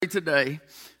Today.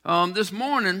 This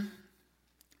morning,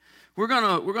 we're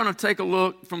gonna take a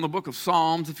look from the book of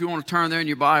Psalms. If you want to turn there in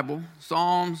your Bible,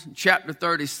 Psalms chapter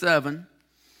 37.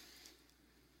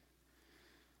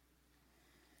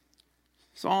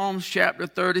 Psalms chapter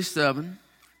 37,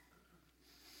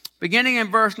 beginning in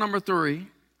verse number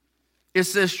 3, it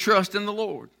says, "Trust in the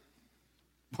Lord."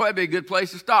 Boy, that'd be a good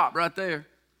place to stop right there.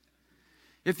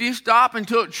 If you stop and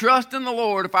took trust in the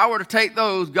Lord, if I were to take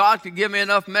those, God could give me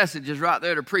enough messages right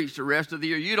there to preach the rest of the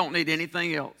year. You don't need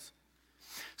anything else.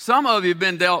 Some of you have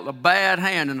been dealt a bad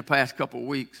hand in the past couple of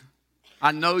weeks.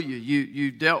 I know you. You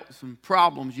dealt some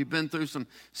problems. You've been through some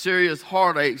serious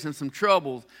heartaches and some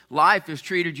troubles. Life has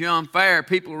treated you unfair.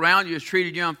 People around you have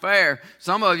treated you unfair.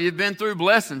 Some of you have been through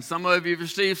blessings. Some of you have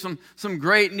received some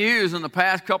great news in the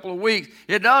past couple of weeks.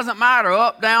 It doesn't matter,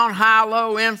 up, down, high,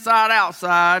 low, inside,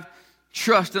 outside.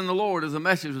 Trust in the Lord is a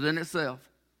message within itself.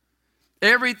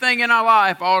 Everything in our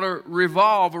life ought to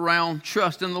revolve around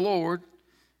trust in the Lord.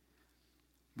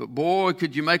 But boy,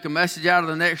 could you make a message out of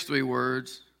the next three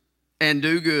words, and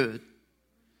do good.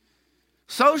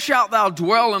 So shalt thou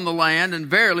dwell in the land, and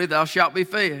verily thou shalt be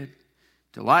fed.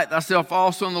 Delight thyself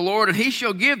also in the Lord, and he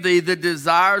shall give thee the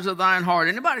desires of thine heart.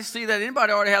 Anybody see that?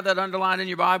 Anybody already have that underlined in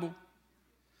your Bible?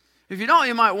 If you don't,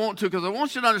 you might want to, because I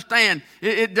want you to understand,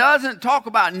 it doesn't talk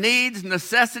about needs,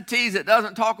 necessities. It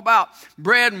doesn't talk about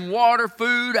bread and water,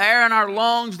 food, air in our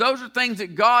lungs. Those are things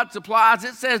that God supplies.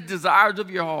 It says desires of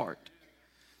your heart.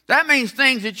 That means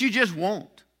things that you just want.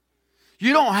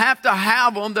 You don't have to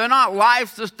have them. They're not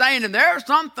life-sustaining. There are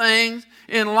some things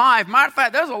in life. Matter of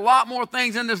fact, there's a lot more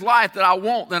things in this life that I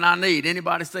want than I need.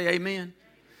 Anybody say amen?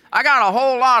 I got a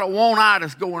whole lot of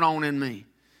want-itis going on in me.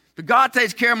 But God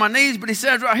takes care of my needs, but he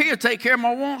says right here, take care of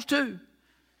my wants too.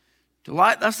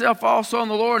 Delight thyself also in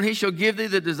the Lord, and he shall give thee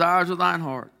the desires of thine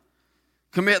heart.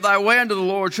 Commit thy way unto the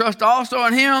Lord. Trust also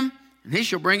in him, and he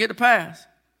shall bring it to pass.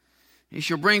 He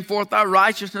shall bring forth thy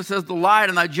righteousness as the light,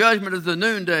 and thy judgment as the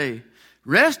noonday.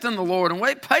 Rest in the Lord, and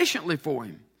wait patiently for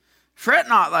him. Fret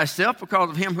not thyself because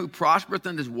of him who prospereth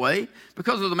in his way,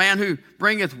 because of the man who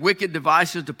bringeth wicked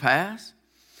devices to pass.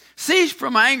 Cease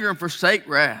from anger and forsake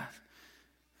wrath.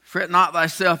 Fret not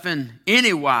thyself in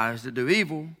any wise to do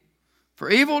evil, for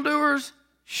evildoers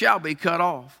shall be cut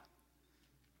off.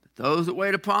 But those that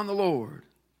wait upon the Lord,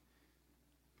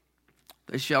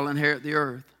 they shall inherit the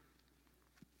earth.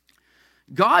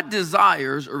 God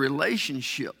desires a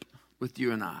relationship with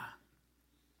you and I.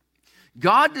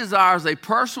 God desires a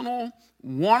personal,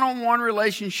 one-on-one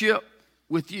relationship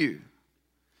with you.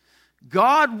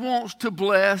 God wants to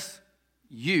bless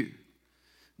you.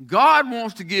 God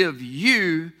wants to give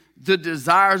you the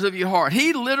desires of your heart.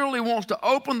 He literally wants to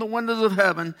open the windows of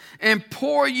heaven and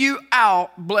pour you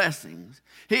out blessings.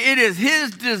 It is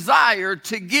his desire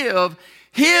to give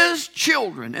his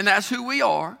children, and that's who we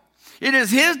are. It is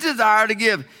his desire to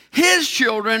give his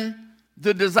children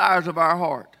the desires of our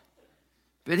heart.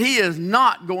 But he is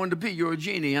not going to be your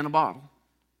genie in a bottle.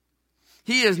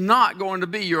 He is not going to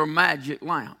be your magic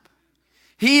lamp.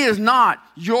 He is not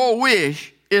your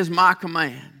wish is my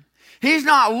command. He's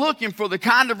not looking for the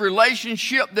kind of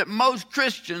relationship that most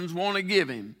Christians want to give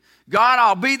him. God,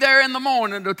 I'll be there in the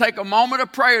morning to take a moment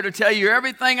of prayer to tell you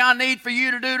everything I need for you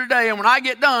to do today. And when I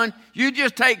get done, you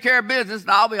just take care of business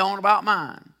and I'll be on about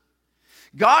mine.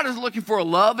 God is looking for a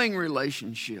loving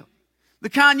relationship. The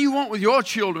kind you want with your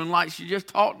children, like she just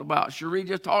talked about, Cherie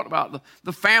just talked about,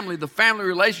 the family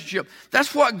relationship.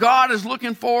 That's what God is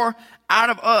looking for out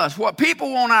of us. What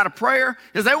people want out of prayer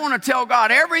is they want to tell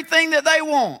God everything that they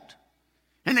want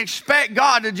and expect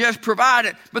God to just provide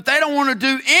it, but they don't want to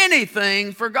do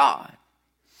anything for God.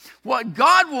 What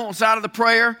God wants out of the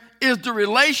prayer is the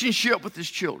relationship with his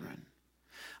children.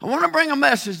 I want to bring a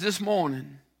message this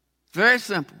morning. Very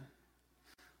simple.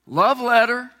 Love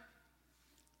letter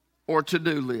or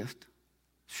to-do list.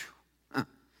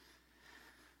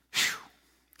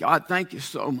 God, thank you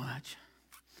so much.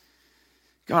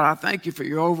 God, I thank you for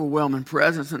your overwhelming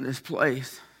presence in this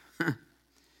place.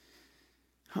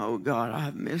 Oh, God,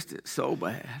 I've missed it so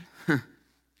bad.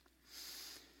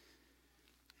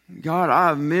 God,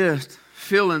 I've missed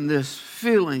feeling this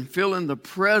feeling the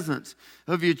presence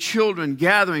of your children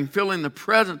gathering, feeling the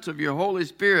presence of your Holy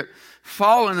Spirit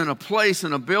falling in a place,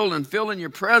 in a building, feeling your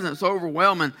presence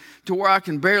overwhelming to where I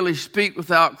can barely speak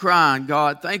without crying.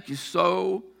 God, thank you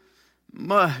so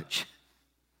much.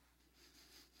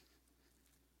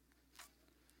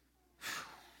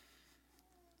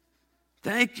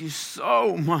 Thank you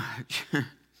so much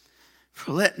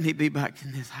for letting me be back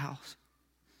in this house.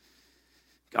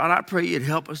 God, I pray you'd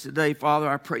help us today, Father.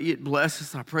 I pray you'd bless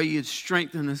us. I pray you'd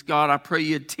strengthen us, God. I pray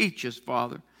you'd teach us,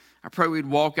 Father. I pray we'd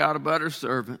walk out a better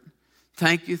servant.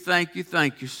 Thank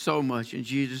you so much. In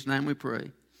Jesus' name we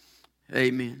pray.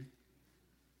 Amen.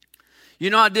 You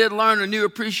know, I did learn a new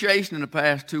appreciation in the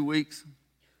past 2 weeks.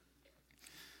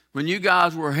 When you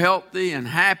guys were healthy and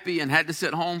happy and had to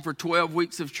sit home for 12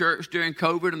 weeks of church during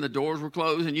COVID and the doors were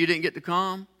closed and you didn't get to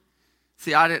come,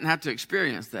 see, I didn't have to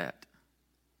experience that.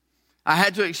 I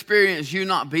had to experience you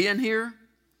not being here,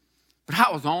 but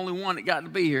I was the only one that got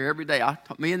to be here every day.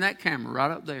 Me and that camera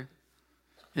right up there.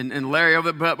 And Larry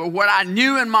over there. But what I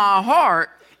knew in my heart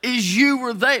is you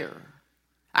were there.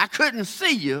 I couldn't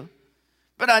see you,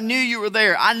 but I knew you were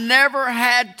there. I never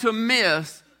had to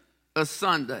miss a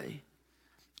Sunday.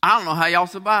 I don't know how y'all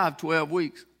survived 12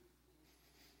 weeks.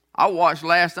 I watched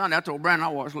last Sunday. I told Brandon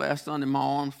I watched last Sunday, my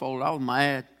arms folded. I was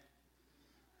mad.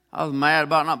 I was mad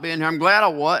about not being here. I'm glad I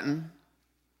wasn't.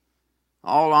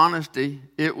 All honesty,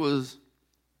 it was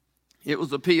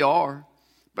a PR.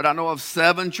 But I know of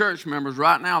 7 church members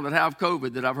right now that have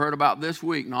COVID that I've heard about this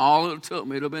week. And all it took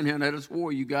me to have been here and they'd have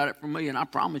swore you got it from me. And I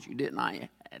promise you didn't. I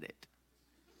had it.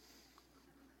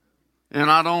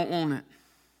 And I don't want it.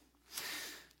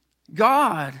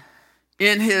 God,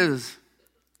 in His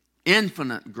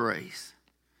infinite grace,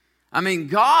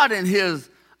 God in His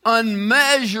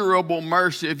unmeasurable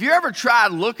mercy. Have you ever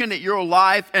tried looking at your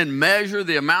life and measure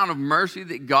the amount of mercy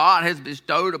that God has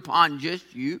bestowed upon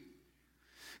just you?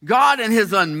 God in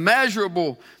His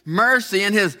unmeasurable mercy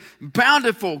and His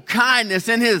bountiful kindness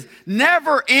and His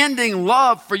never-ending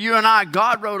love for you and I,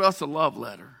 God wrote us a love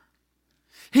letter.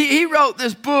 He wrote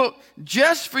this book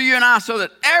just for you and I so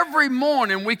that every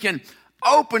morning we can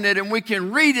open it and we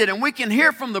can read it and we can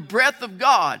hear from the breath of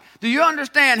God. Do you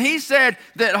understand? He said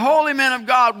that holy men of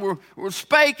God were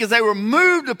spake as they were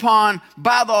moved upon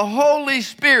by the Holy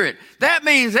Spirit. That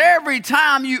means every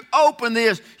time you open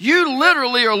this, you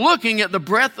literally are looking at the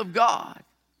breath of God.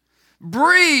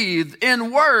 Breathed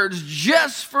in words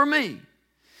just for me.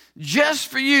 Just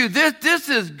for you. This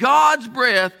is God's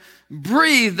breath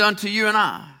breathed unto you and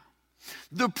I.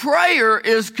 The prayer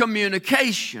is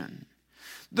communication.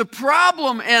 The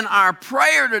problem in our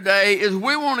prayer today is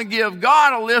we want to give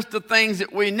God a list of things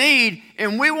that we need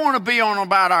and we want to be on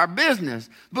about our business.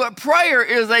 But prayer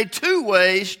is a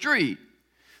two-way street.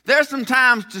 There's some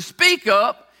times to speak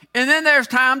up and then there's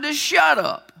time to shut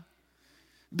up.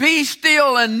 Be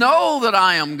still and know that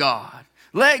I am God.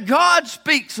 Let God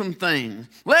speak some things.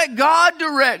 Let God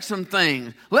direct some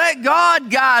things. Let God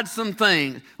guide some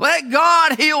things. Let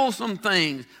God heal some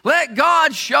things. Let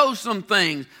God show some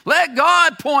things. Let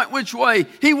God point which way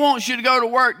He wants you to go to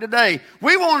work today.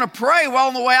 We want to pray while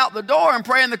on the way out the door and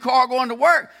pray in the car going to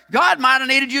work. God might have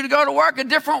needed you to go to work a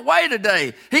different way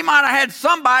today. He might have had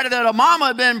somebody that a mama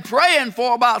had been praying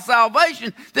for about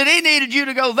salvation that He needed you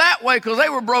to go that way because they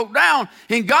were broke down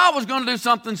and God was going to do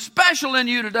something special in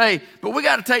you today. But we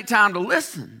got to take time to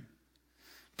listen.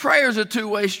 Prayer is a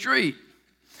two-way street.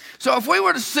 So if we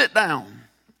were to sit down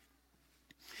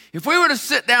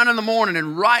in the morning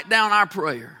and write down our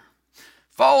prayer,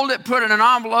 fold it, put it in an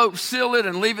envelope, seal it,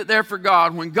 and leave it there for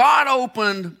God, when God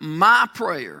opened my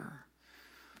prayer,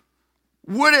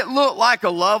 would it look like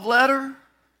a love letter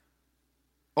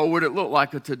or would it look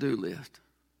like a to-do list?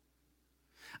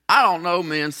 I don't know,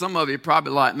 men. Some of you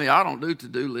probably like me. I don't do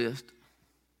to-do list.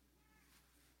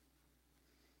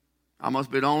 I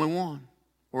must be the only one.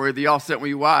 Or either y'all sitting with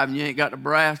your wife and you ain't got the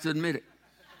brass to admit it.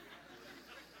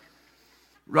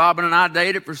 Robin and I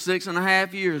dated for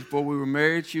 6.5 years before we were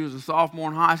married. She was a sophomore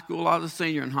in high school. I was a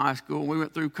senior in high school. We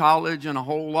went through college and a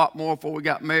whole lot more before we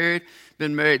got married.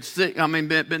 Been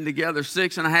together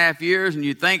 6.5 years, and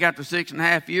you'd think after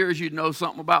 6.5 years you'd know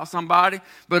something about somebody,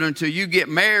 but until you get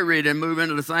married and move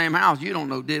into the same house, you don't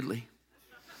know diddly.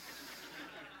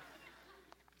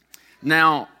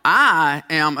 Now, I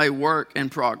am a work in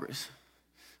progress.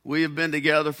 We have been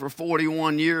together for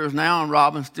 41 years now, and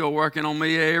Robin's still working on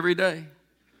me every day.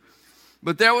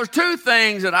 But there was 2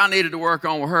 things that I needed to work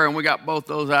on with her, and we got both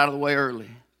those out of the way early.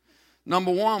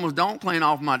 Number 1 was don't clean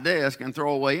off my desk and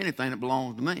throw away anything that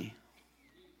belongs to me.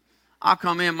 I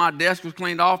come in, my desk was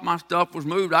cleaned off, my stuff was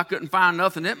moved, I couldn't find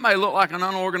nothing. It may look like an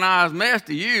unorganized mess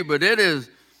to you, but it is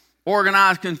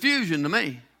organized confusion to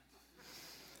me.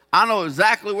 I know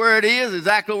exactly where it is,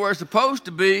 exactly where it's supposed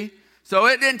to be. So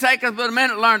it didn't take us but a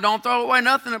minute to learn, don't throw away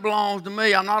nothing that belongs to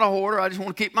me. I'm not a hoarder, I just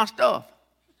want to keep my stuff.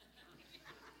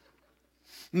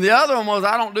 And the other one was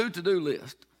I don't do to-do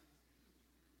list.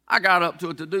 I got up to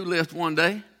a to-do list one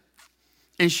day,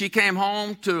 and she came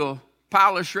home to a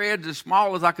pile of shreds as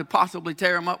small as I could possibly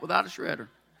tear them up without a shredder.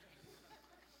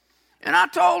 And I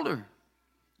told her,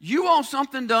 you want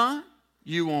something done?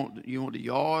 You want the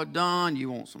yard done.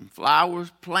 You want some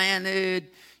flowers planted.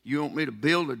 You want me to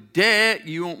build a deck.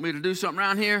 You want me to do something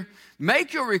around here.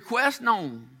 Make your request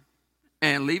known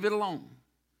and leave it alone.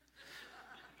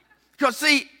 Because,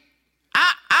 see,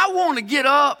 I want to get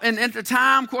up, and at the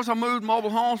time, of course, I moved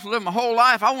mobile homes to live my whole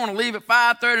life. I want to leave at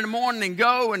 5:30 in the morning and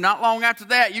go, and not long after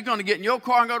that, you're going to get in your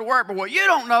car and go to work. But what you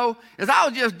don't know is I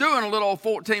was just doing a little old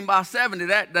 14 by 70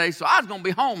 that day, so I was going to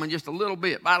be home in just a little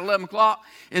bit, about 11 o'clock.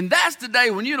 And that's the day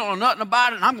when you don't know nothing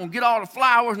about it, and I'm going to get all the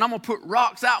flowers, and I'm going to put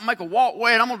rocks out and make a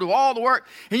walkway, and I'm going to do all the work.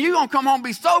 And you're going to come home and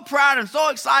be so proud and so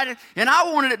excited, and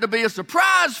I wanted it to be a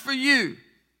surprise for you.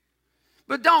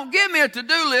 But don't give me a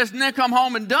to-do list and then come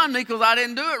home and done me because I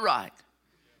didn't do it right.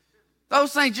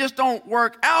 Those things just don't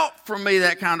work out for me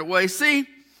that kind of way. See,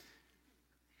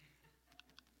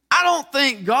 I don't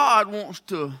think God wants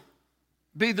to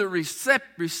be the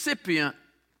recipient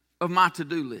of my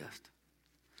to-do list.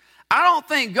 I don't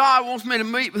think God wants me to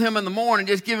meet with him in the morning and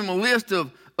just give him a list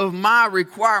of my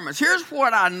requirements. Here's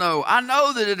what I know. I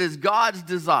know that it is God's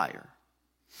desire.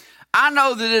 I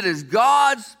know that it is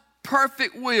God's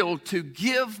perfect will to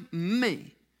give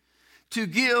me, to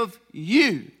give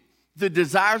you the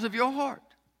desires of your heart.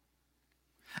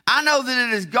 I know that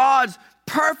it is God's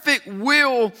perfect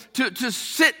will to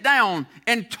sit down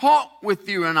and talk with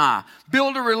you and I,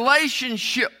 build a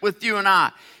relationship with you and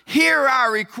I, hear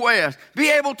our requests, be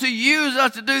able to use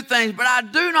us to do things. But I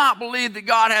do not believe that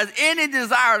God has any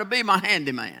desire to be my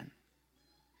handyman.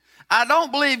 I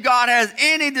don't believe God has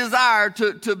any desire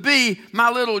to be my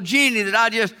little genie that I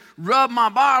just rub my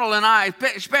bottle and I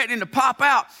expect him to pop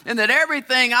out, and that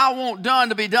everything I want done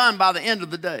to be done by the end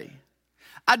of the day.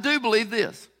 I do believe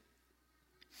this.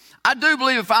 I do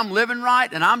believe if I'm living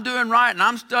right and I'm doing right and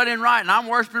I'm studying right and I'm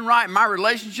worshiping right and my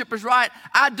relationship is right,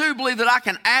 I do believe that I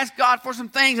can ask God for some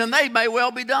things and they may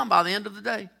well be done by the end of the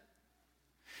day.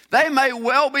 They may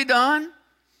well be done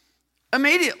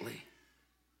immediately.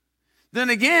 Then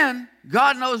again,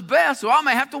 God knows best, so I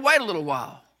may have to wait a little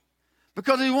while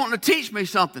because he's wanting to teach me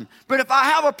something. But if I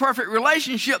have a perfect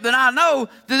relationship, then I know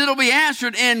that it'll be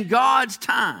answered in God's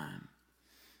time.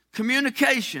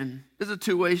 Communication is a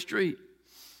two-way street.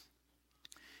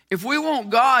 If we want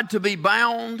God to be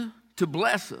bound to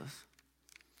bless us,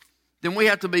 then we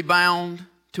have to be bound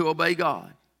to obey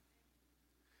God.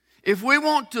 If we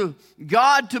want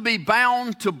God to be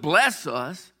bound to bless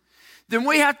us, then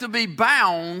we have to be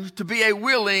bound to be a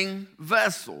willing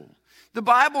vessel. The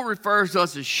Bible refers to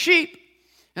us as sheep,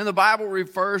 and the Bible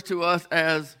refers to us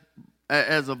as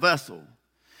a vessel.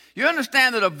 You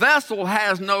understand that a vessel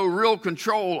has no real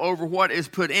control over what is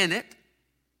put in it.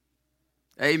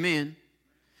 Amen.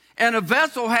 And a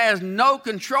vessel has no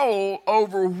control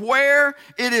over where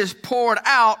it is poured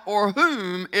out or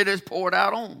whom it is poured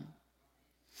out on.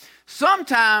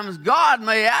 Sometimes God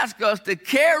may ask us to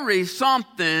carry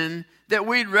something that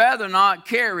we'd rather not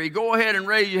carry. Go ahead and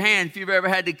raise your hand if you've ever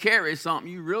had to carry something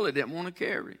you really didn't want to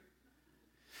carry.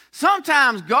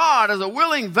 Sometimes God, as a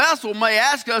willing vessel, may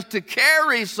ask us to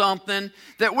carry something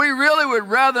that we really would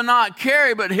rather not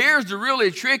carry, but here's the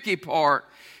really tricky part.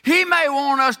 He may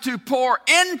want us to pour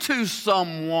into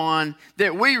someone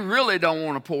that we really don't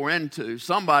want to pour into.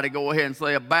 Somebody go ahead and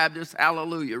say a Baptist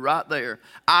hallelujah right there.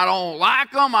 I don't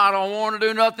like them. I don't want to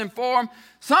do nothing for them.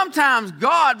 Sometimes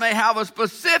God may have a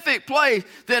specific place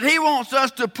that he wants us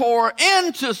to pour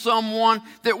into someone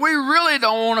that we really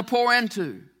don't want to pour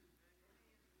into.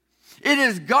 It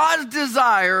is God's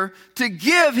desire to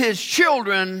give his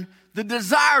children the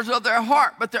desires of their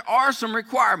heart, but there are some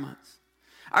requirements.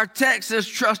 Our text says,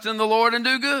 trust in the Lord and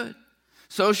do good.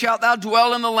 So shalt thou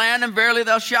dwell in the land, and verily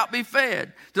thou shalt be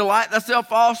fed. Delight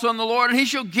thyself also in the Lord, and he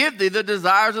shall give thee the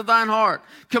desires of thine heart.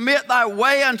 Commit thy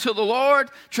way unto the Lord.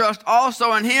 Trust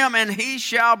also in him, and he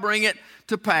shall bring it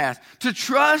to pass. To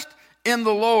trust in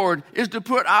the Lord is to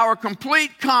put our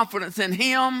complete confidence in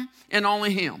him and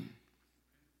only him.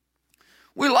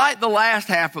 We like the last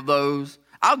half of those.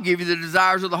 I'll give you the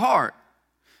desires of the heart.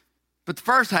 But the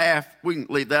first half, we can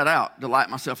leave that out. Delight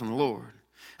myself in the Lord.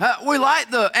 We like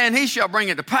and he shall bring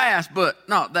it to pass, but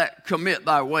not that commit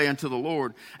thy way unto the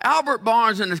Lord. Albert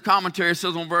Barnes in his commentary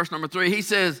says on verse number 3, he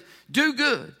says, do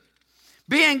good.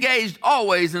 Be engaged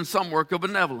always in some work of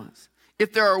benevolence.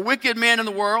 If there are wicked men in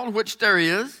the world, which there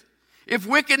is, if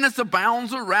wickedness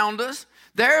abounds around us,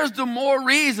 there's the more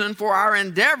reason for our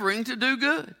endeavoring to do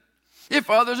good. If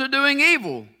others are doing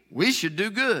evil, we should do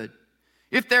good.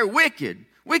 If they're wicked,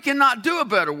 we cannot do a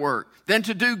better work than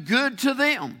to do good to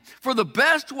them. For the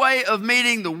best way of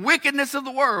meeting the wickedness of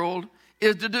the world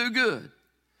is to do good.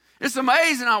 It's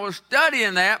amazing I was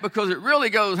studying that because it really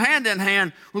goes hand in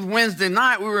hand with Wednesday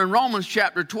night. We were in Romans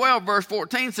chapter 12, verse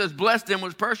 14 says, bless them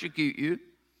which persecute you.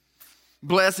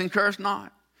 Bless and curse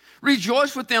not.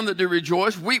 Rejoice with them that do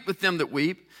rejoice. Weep with them that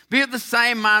weep. Be of the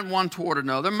same mind one toward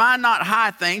another. Mind not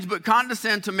high things, but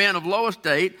condescend to men of low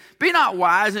estate. Be not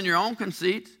wise in your own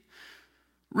conceits.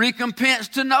 Recompense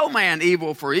to no man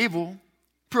evil for evil.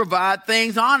 Provide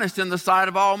things honest in the sight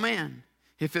of all men.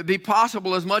 If it be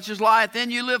possible, as much as lieth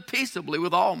in you, live peaceably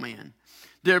with all men.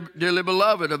 Dearly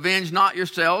beloved, avenge not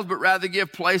yourselves, but rather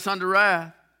give place unto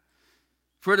wrath.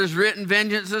 For it is written,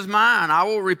 vengeance is mine, I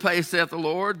will repay, saith the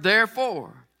Lord.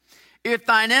 Therefore, if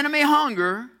thine enemy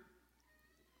hunger,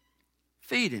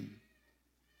 feed him.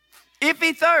 If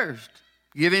he thirst,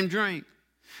 give him drink.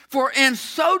 For in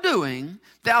so doing,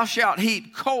 thou shalt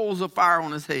heap coals of fire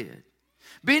on his head.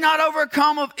 Be not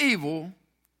overcome of evil,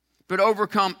 but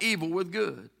overcome evil with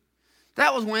good.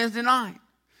 That was Wednesday night.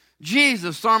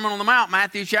 Jesus, Sermon on the Mount,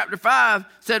 Matthew chapter 5,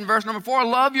 said in verse number 4,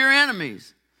 love your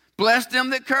enemies. Bless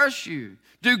them that curse you.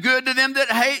 Do good to them that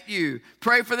hate you.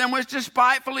 Pray for them which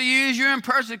despitefully use you and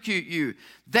persecute you,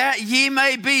 that ye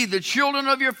may be the children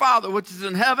of your Father which is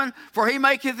in heaven. For he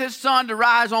maketh his sun to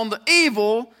rise on the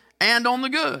evil and on the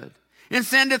good, and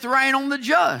sendeth rain on the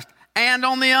just and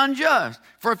on the unjust.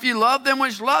 For if you love them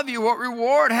which love you, what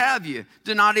reward have you?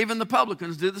 Do not even the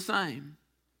publicans do the same?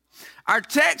 Our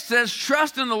text says,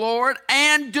 trust in the Lord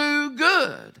and do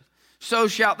good. So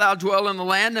shalt thou dwell in the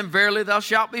land, and verily thou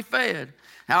shalt be fed.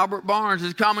 Albert Barnes,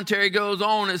 his commentary goes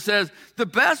on, it says, the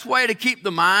best way to keep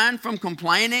the mind from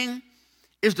complaining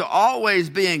is to always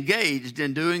be engaged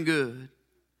in doing good.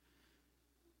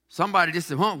 Somebody just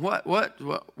said, what?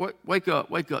 Wake up.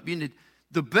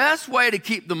 The best way to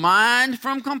keep the mind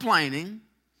from complaining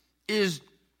is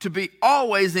to be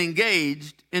always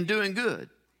engaged in doing good.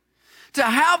 To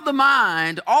have the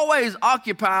mind always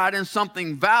occupied in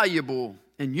something valuable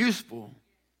and useful.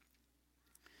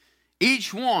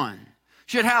 Each one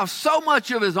should have so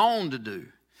much of his own to do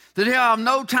that he'll have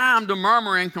no time to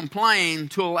murmur and complain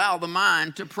to allow the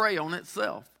mind to prey on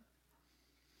itself.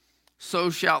 So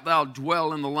shalt thou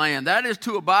dwell in the land. That is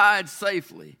to abide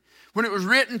safely. When it was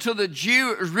written to the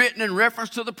Jew, it was written in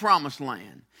reference to the promised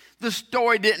land. The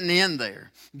story didn't end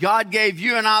there. God gave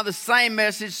you and I the same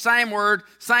message, same word,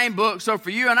 same book. So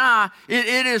for you and I,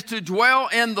 it is to dwell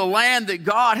in the land that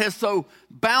God has so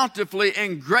bountifully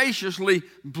and graciously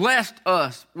blessed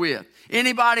us with.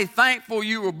 Anybody thankful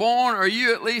you were born, or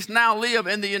you at least now live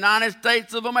in the United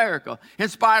States of America? In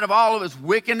spite of all of its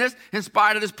wickedness, in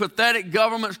spite of this pathetic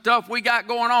government stuff we got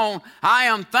going on, I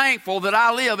am thankful that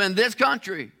I live in this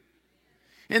country.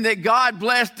 And that God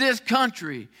blessed this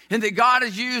country, and that God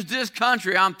has used this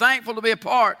country. I'm thankful to be a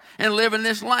part and live in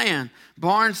this land.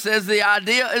 Barnes says the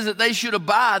idea is that they should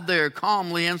abide there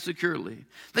calmly and securely.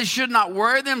 They should not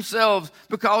worry themselves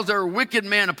because there are wicked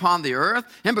men upon the earth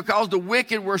and because the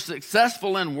wicked were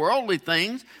successful in worldly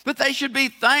things, but they should be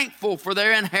thankful for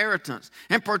their inheritance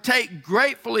and partake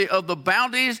gratefully of the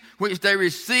bounties which they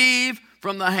receive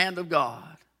from the hand of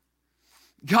God.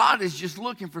 God is just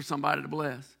looking for somebody to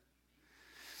bless.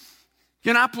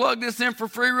 Can I plug this in for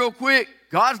free real quick?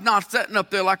 God's not sitting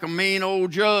up there like a mean old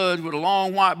judge with a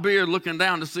long white beard looking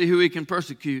down to see who he can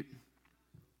persecute.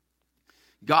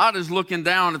 God is looking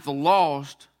down at the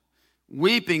lost,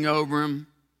 weeping over him,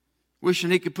 wishing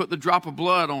he could put the drop of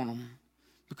blood on them,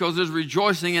 because there's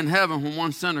rejoicing in heaven when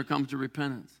one sinner comes to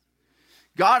repentance.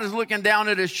 God is looking down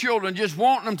at his children, just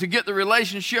wanting them to get the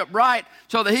relationship right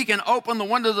so that he can open the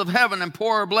windows of heaven and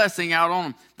pour a blessing out on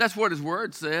them. That's what his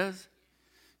word says.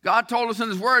 God told us in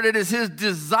his word it is his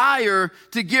desire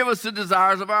to give us the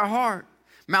desires of our heart.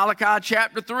 Malachi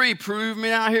chapter 3, prove me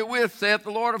now herewith, saith the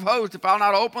Lord of hosts, if I'll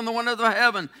not open the windows of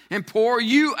heaven and pour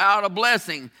you out a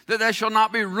blessing, that there shall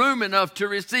not be room enough to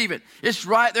receive it. It's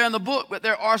right there in the book, but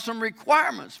there are some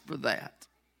requirements for that.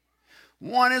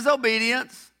 One is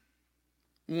obedience.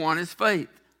 One is faith.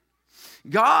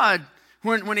 God,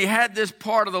 when he had this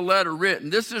part of the letter written,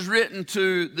 this is written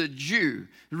to the Jew,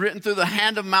 written through the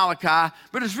hand of Malachi,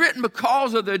 but it's written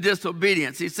because of their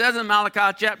disobedience. He says in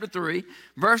Malachi chapter 3,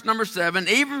 verse number 7,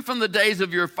 even from the days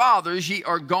of your fathers ye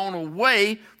are gone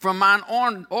away from mine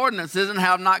ordinances and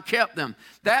have not kept them.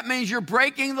 That means you're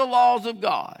breaking the laws of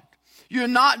God. You're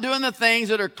not doing the things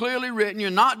that are clearly written. You're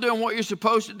not doing what you're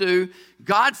supposed to do.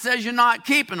 God says you're not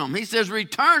keeping them. He says,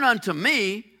 return unto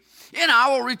me, and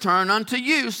I will return unto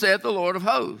you, saith the Lord of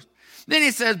hosts. Then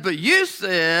he says, but you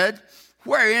said,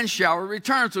 wherein shall we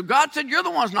return? So God said, you're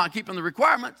the ones not keeping the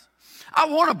requirements. I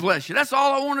want to bless you. That's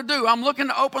all I want to do. I'm looking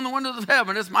to open the windows of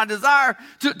heaven. It's my desire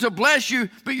to bless you,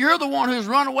 but you're the one who's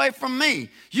run away from me.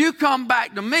 You come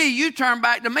back to me, you turn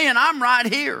back to me, and I'm right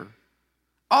here.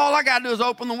 All I got to do is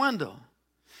open the window.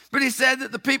 But he said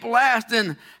that the people asked,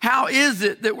 and how is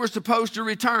it that we're supposed to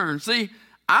return? See,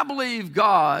 I believe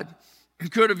God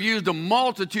could have used a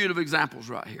multitude of examples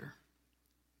right here,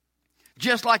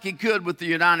 just like he could with the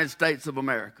United States of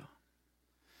America.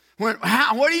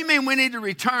 What do you mean we need to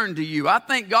return to you? I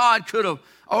think God could have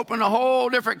opened a whole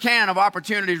different can of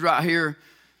opportunities right here,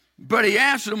 but he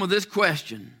answered them with this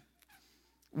question: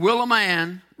 will a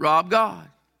man rob God?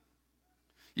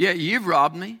 Yeah, you've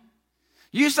robbed me.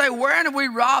 You say, where have we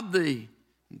robbed thee?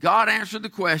 God answered the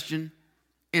question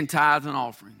in tithes and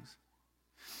offerings.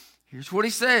 Here's what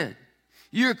he said: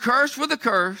 you're cursed with a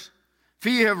curse, for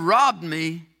you have robbed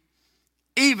me,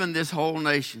 even this whole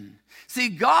nation. See,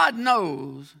 God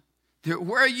knows that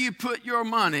where you put your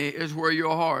money is where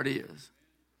your heart is.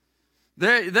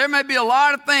 There may be a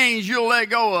lot of things you'll let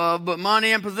go of, but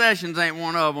money and possessions ain't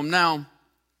one of them. Now,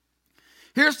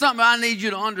 here's something I need you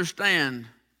to understand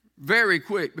very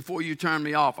quick before you turn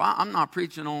me off. I'm not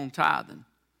preaching on tithing.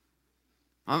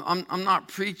 I'm not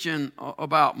preaching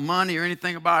about money or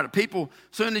anything about it. People,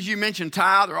 as soon as you mention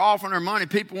tithe or offering or money,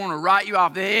 people want to write you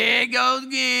off. There it goes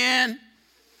again.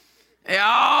 They're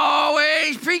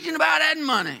always preaching about that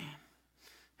money.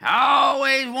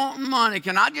 Always wanting money.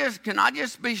 Can I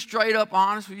just be straight up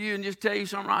honest with you and just tell you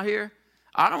something right here?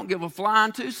 I don't give a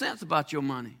flying 2 cents about your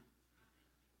money.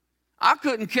 I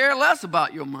couldn't care less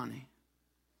about your money.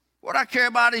 What I care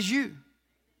about is you.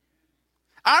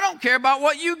 I don't care about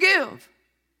what you give.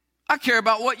 I care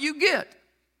about what you get.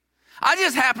 I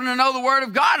just happen to know the Word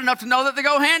of God enough to know that they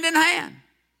go hand in hand.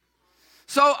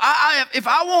 So if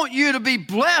I want you to be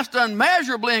blessed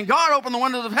unmeasurably and God open the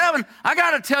windows of heaven, I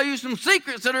got to tell you some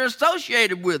secrets that are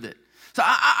associated with it. So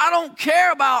I don't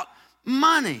care about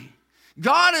money.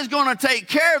 God is going to take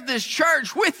care of this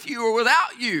church with you or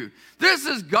without you. This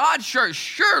is God's church.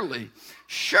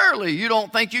 Surely you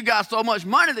don't think you got so much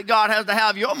money that God has to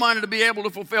have your money to be able to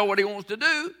fulfill what he wants to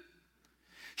do.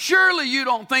 Surely you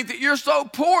don't think that you're so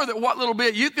poor that what little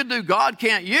bit you could do God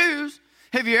can't use.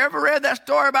 Have you ever read that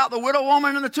story about the widow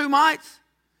woman and the 2 mites?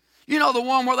 You know, the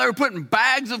one where they were putting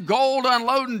bags of gold,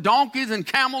 unloading donkeys and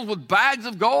camels with bags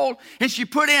of gold, and she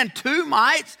put in 2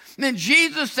 mites. And then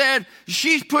Jesus said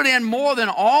she's put in more than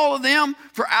all of them,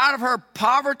 for out of her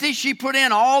poverty she put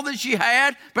in all that she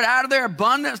had, but out of their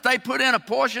abundance they put in a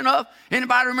portion of.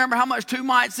 Anybody remember how much 2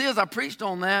 mites is? I preached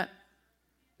on that.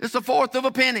 It's 1/4 of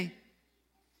a penny.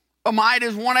 A mite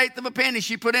is 1/8 of a penny.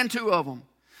 She put in 2 of them.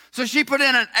 So she put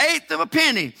in 1/8 of a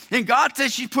penny. And God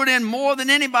says she put in more than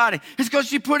anybody. It's because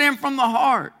she put in from the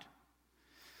heart.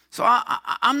 So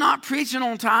I'm not preaching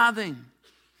on tithing.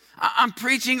 I'm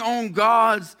preaching on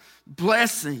God's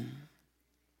blessing.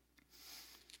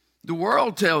 The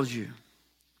world tells you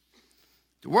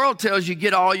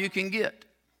get all you can get.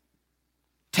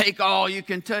 Take all you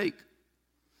can take.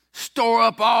 Store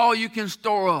up all you can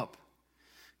store up.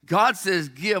 God says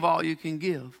give all you can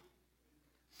give.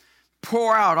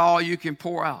 Pour out all you can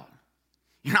pour out.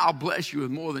 And I'll bless you with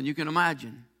more than you can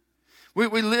imagine. We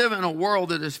live in a world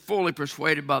that is fully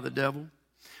persuaded by the devil.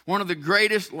 One of the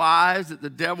greatest lies that the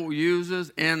devil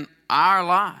uses in our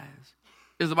lives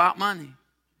is about money.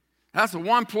 That's the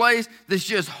one place that's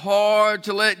just hard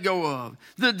to let go of.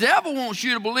 The devil wants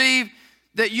you to believe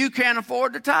that you can't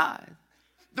afford to tithe.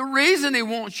 The reason he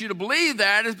wants you to believe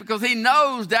that is because he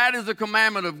knows that is a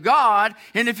commandment of God.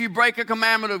 And if you break a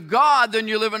commandment of God, then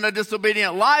you're living a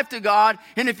disobedient life to God.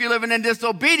 And if you're living in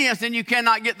disobedience, then you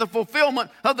cannot get the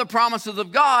fulfillment of the promises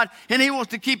of God. And he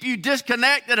wants to keep you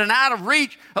disconnected and out of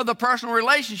reach of the personal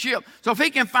relationship. So if he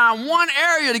can find one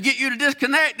area to get you to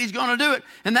disconnect, he's going to do it.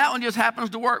 And that one just happens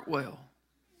to work well.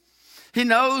 He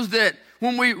knows that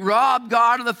when we rob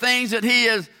God of the things that he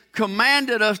has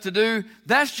commanded us to do,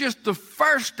 that's just the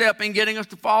first step in getting us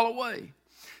to fall away.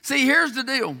 See, here's the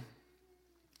deal.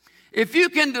 If you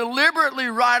can deliberately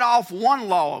write off one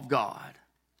law of God,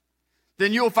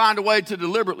 then you'll find a way to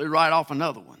deliberately write off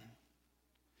another one.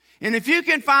 And if you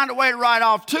can find a way to write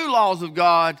off 2 laws of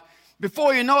God,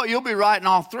 before you know it, you'll be writing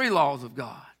off 3 laws of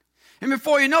God. And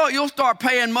before you know it, you'll start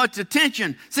paying much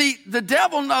attention. See, the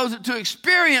devil knows that to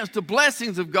experience the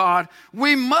blessings of God,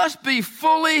 we must be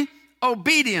fully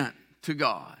obedient to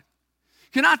God.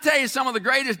 Can I tell you some of the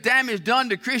greatest damage done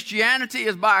to Christianity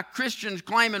is by Christians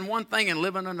claiming one thing and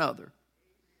living another.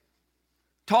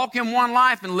 Talking one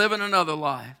life and living another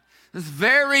life. It's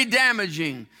very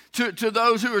damaging to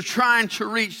those who are trying to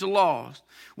reach the lost.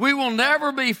 We will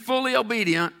never be fully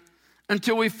obedient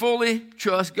until we fully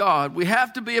trust God. We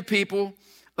have to be a people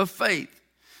of faith.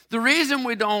 The reason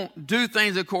we don't do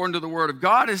things according to the Word of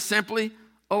God is simply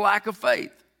a lack of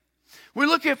faith. We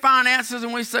look at finances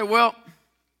and we say, well,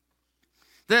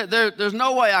 there's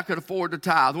no way I could afford to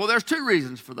tithe. Well, there's two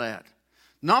reasons for that.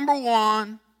 Number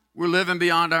one, we're living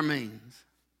beyond our means.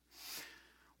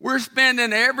 We're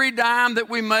spending every dime that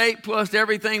we make plus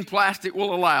everything plastic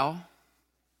will allow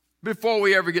before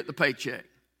we ever get the paycheck.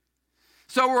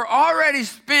 So we're already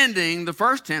spending the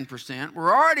first 10%.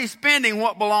 We're already spending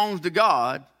what belongs to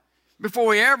God before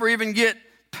we ever even get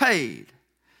paid.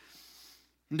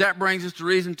 And that brings us to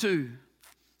reason two.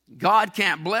 God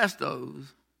can't bless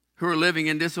those who are living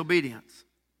in disobedience.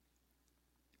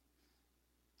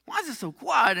 Why is it so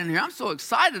quiet in here? I'm so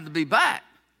excited to be back.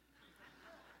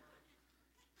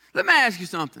 Let me ask you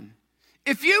something.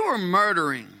 If you were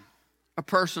murdering a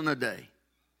person a day,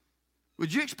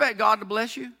 would you expect God to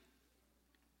bless you?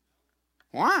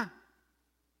 Why?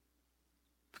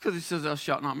 Because he says, thou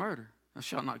shalt not murder, thou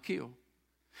shalt not kill.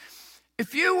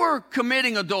 If you were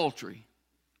committing adultery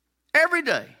every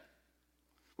day,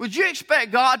 would you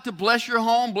expect God to bless your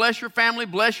home, bless your family,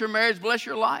 bless your marriage, bless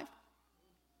your life?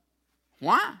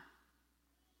 Why?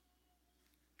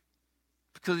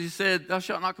 Because he said, thou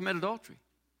shalt not commit adultery.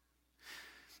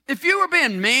 If you were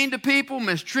being mean to people,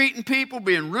 mistreating people,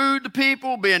 being rude to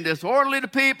people, being disorderly to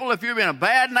people, if you were being a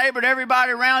bad neighbor to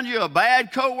everybody around you, a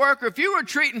bad co-worker, if you were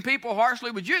treating people harshly,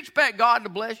 would you expect God to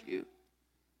bless you?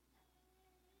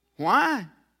 Why?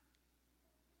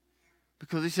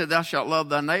 Because he said, thou shalt love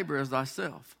thy neighbor as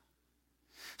thyself.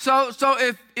 So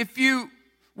if you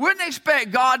wouldn't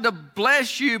expect God to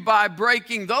bless you by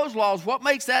breaking those laws, what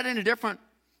makes that any different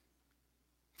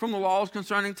from the laws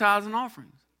concerning tithes and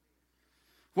offerings?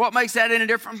 What makes that any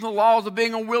different from the laws of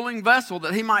being a willing vessel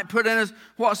that he might put in us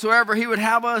whatsoever he would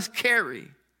have us carry?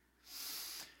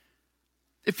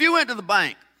 If you went to the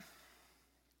bank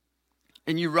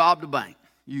and you robbed a bank,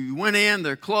 you went in,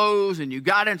 they're closed, and you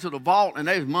got into the vault and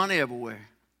there's money everywhere.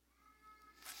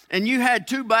 And you had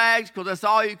 2 bags because that's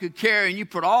all you could carry, and you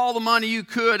put all the money you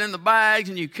could in the bags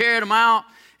and you carried them out,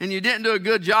 and you didn't do a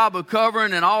good job of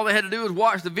covering, and all they had to do was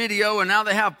watch the video, and now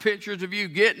they have pictures of you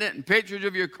getting it and pictures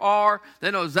of your car.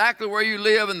 They know exactly where you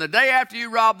live, and the day after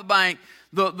you robbed the bank,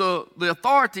 the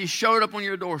authorities showed up on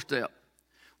your doorstep.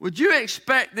 Would you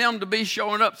expect them to be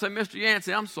showing up and say, Mr.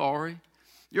 Yancey, I'm sorry.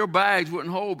 Your bags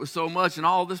wouldn't hold but so much, and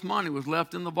all this money was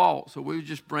left in the vault, so we were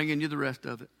just bringing you the rest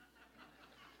of it.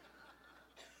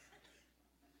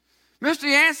 Mr.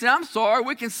 Yancey, I'm sorry.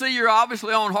 We can see you're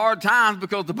obviously on hard times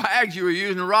because the bags you were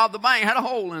using to rob the bank had a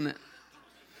hole in it.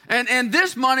 And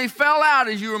this money fell out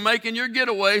as you were making your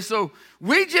getaway, so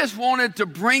we just wanted to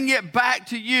bring it back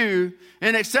to you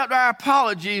and accept our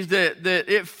apologies that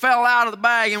it fell out of the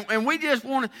bag. And we just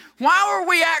wanted, why were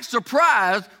we act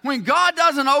surprised when God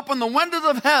doesn't open the windows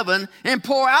of heaven and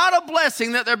pour out a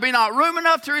blessing that there be not room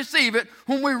enough to receive it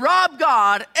when we rob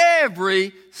God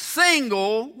every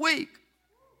single week?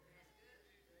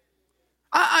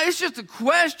 It's just a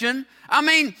question. I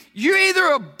mean, you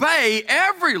either obey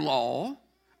every law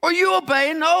or you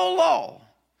obey no law.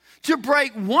 To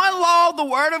break one law of the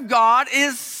Word of God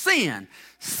is sin.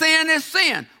 Sin is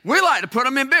sin. We like to put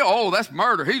them in bill. Oh, that's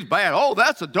murder. He's bad. Oh,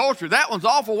 that's adultery. That one's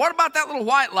awful. What about that little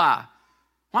white lie?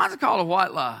 Why is it called a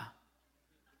white lie?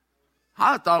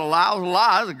 I thought a lie was a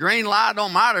lie. It's a green lie. It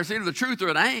don't matter. It's either the truth or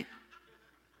it ain't.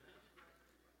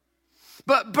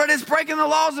 But it's breaking the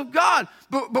laws of God.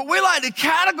 But we like to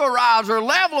categorize or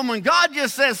level them when God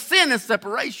just says sin is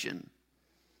separation.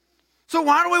 So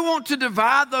why do we want to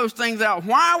divide those things out?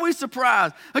 Why are we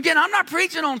surprised? Again, I'm not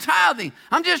preaching on tithing.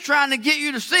 I'm just trying to get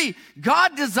you to see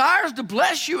God desires to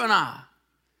bless you and I.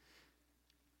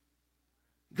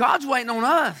 God's waiting on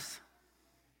us.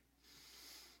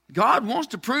 God wants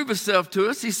to prove himself to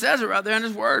us. He says it right there in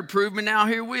his word, prove me now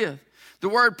herewith. The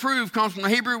word prove comes from the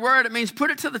Hebrew word. It means put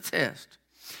it to the test.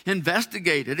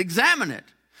 Investigate it. Examine it.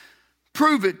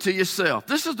 Prove it to yourself.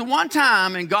 This is the one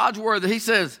time in God's word that he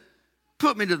says,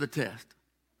 put me to the test.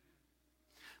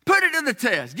 Put it to the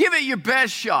test. Give it your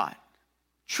best shot.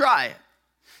 Try it.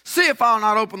 See if I'll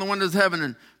not open the windows of heaven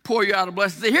and pour you out a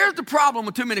blessing. See, here's the problem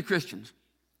with too many Christians.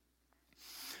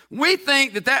 We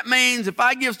think that means if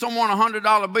I give someone a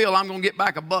 $100 bill, I'm going to get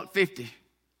back $1.50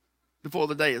 before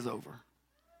the day is over.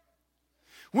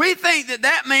 We think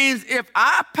that means if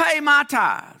I pay my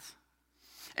tithes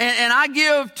and I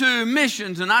give to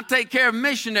missions and I take care of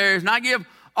missionaries and I give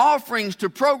offerings to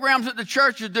programs that the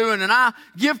church is doing and I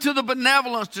give to the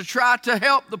benevolence to try to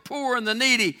help the poor and the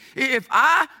needy. If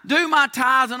I do my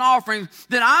tithes and offerings,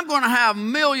 then I'm going to have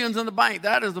millions in the bank.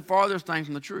 That is the farthest thing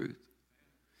from the truth.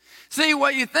 See,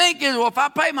 what you think is, well, if I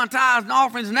pay my tithes and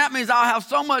offerings, and that means I'll have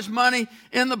so much money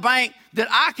in the bank that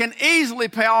I can easily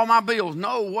pay all my bills.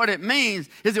 No, what it means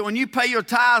is that when you pay your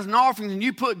tithes and offerings and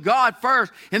you put God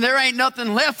first and there ain't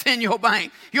nothing left in your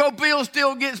bank, your bill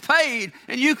still gets paid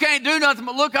and you can't do nothing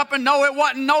but look up and know it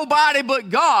wasn't nobody but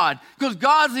God, because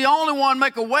God's the only one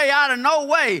make a way out of no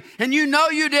way. And you know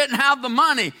you didn't have the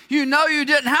money. You know you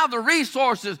didn't have the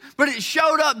resources, but it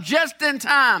showed up just in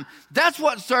time. That's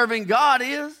what serving God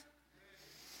is.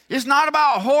 It's not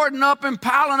about hoarding up and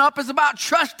piling up. It's about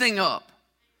trusting up.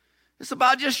 It's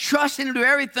about just trusting to do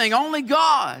everything. Only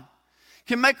God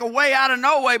can make a way out of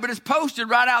no way, but it's posted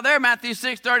right out there, Matthew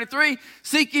 6:33.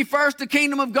 Seek ye first the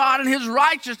kingdom of God and his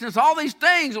righteousness. All these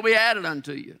things will be added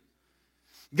unto you.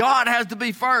 God has to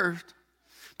be first.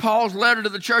 Paul's letter to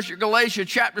the church at Galatia,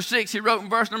 chapter 6, he wrote in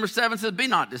verse number 7, says, be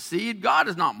not deceived. God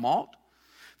is not mocked.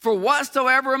 For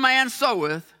whatsoever a man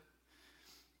soweth,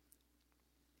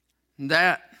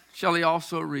 that shall he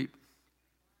also reap.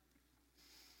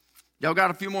 Y'all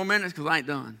got a few more minutes because I ain't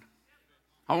done.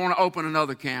 I want to open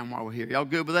another can while we're here. Y'all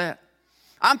good with that?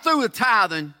 I'm through with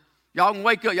tithing. Y'all can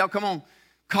wake up. Y'all come on.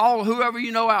 Call whoever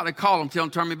you know out there. Call them. Tell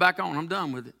them turn me back on. I'm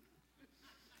done with it.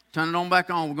 Turn it on back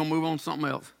on. We're going to move on to something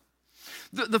else.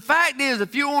 The fact is,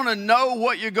 if you want to know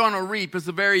what you're going to reap, it's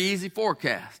a very easy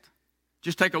forecast.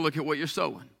 Just take a look at what you're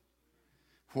sowing.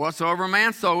 Whatsoever a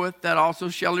man soweth, that also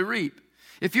shall he reap.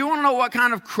 If you want to know what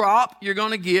kind of crop you're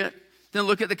going to get, then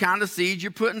look at the kind of seeds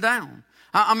you're putting down.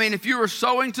 I mean, if you are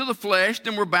sowing to the flesh,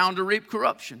 then we're bound to reap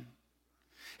corruption.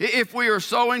 If we are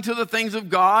sowing to the things of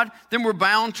God, then we're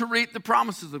bound to reap the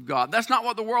promises of God. That's not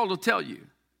what the world will tell you.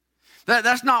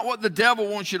 That's not what the devil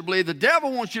wants you to believe. The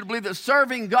devil wants you to believe that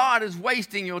serving God is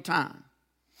wasting your time.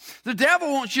 The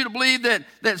devil wants you to believe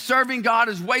that serving God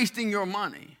is wasting your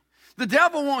money. The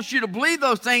devil wants you to believe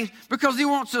those things because he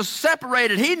wants us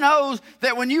separated. He knows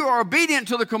that when you are obedient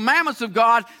to the commandments of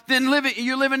God, then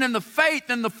you're living in the faith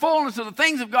and the fullness of the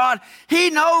things of God.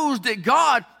 He knows that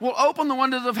God will open the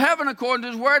windows of heaven according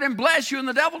to his word and bless you, and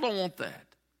the devil don't want that.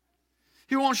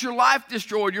 He wants your life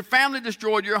destroyed, your family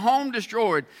destroyed, your home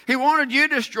destroyed. He wanted you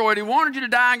destroyed. He wanted you to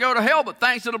die and go to hell, but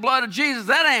thanks to the blood of Jesus,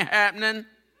 that ain't happening.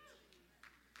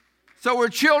 So we're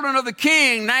children of the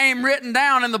King, name written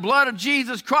down in the blood of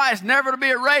Jesus Christ, never to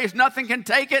be erased. Nothing can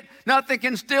take it, nothing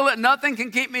can steal it, nothing can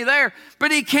keep me there.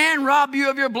 But he can rob you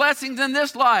of your blessings in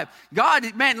this life.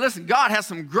 God, man, listen, God has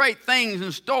some great things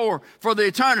in store for the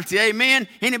eternity. Amen.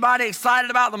 Anybody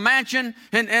excited about the mansion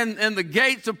and the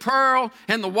gates of pearl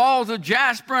and the walls of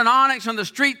jasper and onyx and the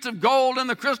streets of gold and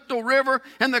the crystal river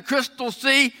and the crystal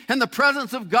sea and the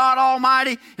presence of God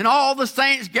Almighty and all the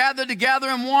saints gathered together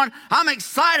in one? I'm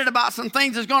excited about some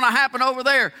things that's going to happen over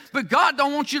there. But God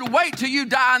don't want you to wait till you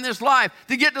die in this life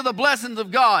to get to the blessings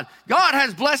of God. God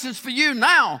has blessings for you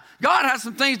now. God has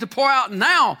some things to pour out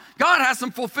now. God has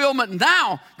some fulfillment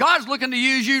now. God's looking to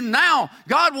use you now.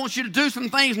 God wants you to do some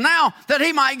things now that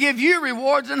he might give you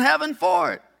rewards in heaven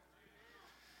for it.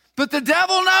 But the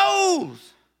devil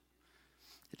knows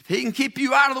if he can keep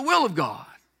you out of the will of God,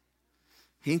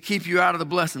 he can keep you out of the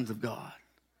blessings of God.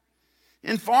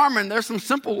 In farming, there's some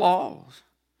simple laws.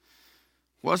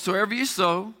 Whatsoever you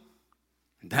sow,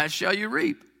 that shall you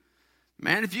reap.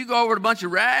 Man, if you go over to a bunch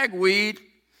of ragweed,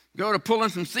 go to pulling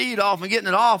some seed off and getting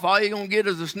it off, all you're going to get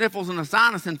is the sniffles and a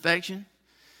sinus infection.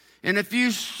 And if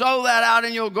you sow that out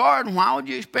in your garden, why would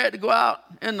you expect to go out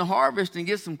in the harvest and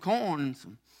get some corn and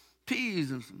some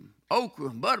peas and some okra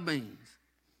and butter beans?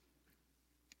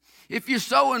 If you're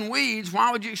sowing weeds,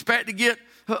 why would you expect to get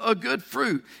a good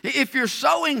fruit? If you're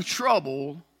sowing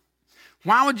trouble,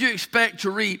 why would you expect to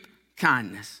reap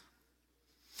kindness?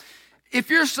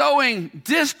 If you're sowing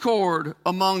discord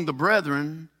among the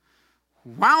brethren,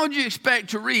 why would you expect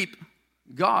to reap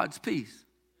God's peace?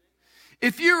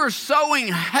 If you are sowing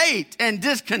hate and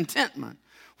discontentment,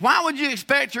 why would you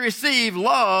expect to receive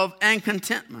love and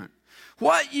contentment?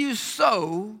 What you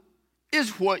sow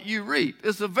is what you reap.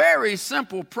 It's a very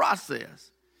simple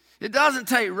process. It doesn't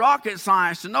take rocket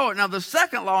science to know it. Now, the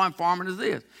second law in farming is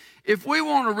this. If we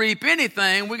want to reap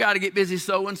anything, we got to get busy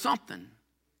sowing something.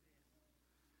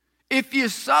 If you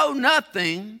sow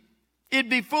nothing, it'd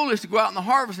be foolish to go out in the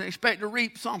harvest and expect to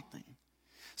reap something.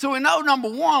 So we know, number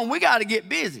one, we got to get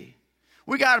busy.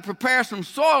 We got to prepare some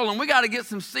soil and we got to get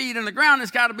some seed in the ground. It's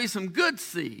got to be some good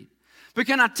seed. But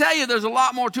can I tell you, there's a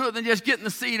lot more to it than just getting the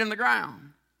seed in the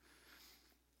ground.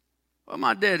 Where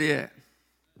my daddy at?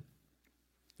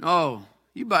 Oh,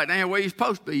 you back down here where you're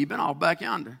supposed to be. You've been off back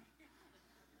yonder.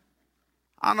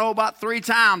 I know about 3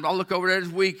 times I'll look over there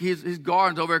this week. His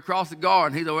garden's over across the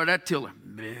garden. He's over that tiller.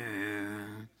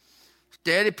 Man,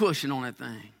 steady pushing on that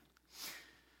thing.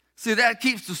 See, that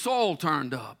keeps the soil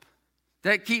turned up.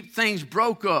 That keeps things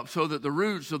broke up so that the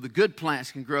roots of the good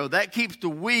plants can grow. That keeps the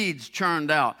weeds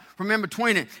churned out from in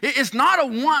between it. It's not a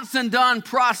once and done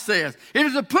process. It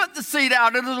is to put the seed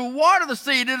out. It is to water the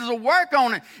seed. It is to work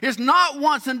on it. It's not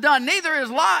once and done. Neither is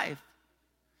life.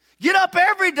 Get up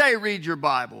every day, read your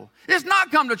Bible. It's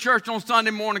not come to church on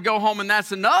Sunday morning, go home, and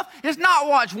that's enough. It's not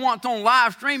watch once on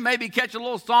live stream, maybe catch a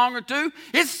little song or two.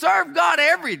 It's serve God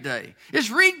every day. It's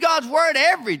read God's word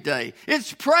every day.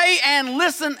 It's pray and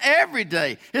listen every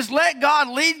day. It's let God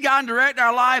lead, guide, and direct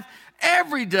our life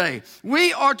every day.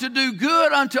 We are to do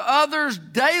good unto others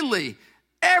daily,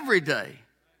 every day.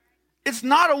 It's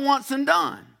not a once and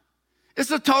done.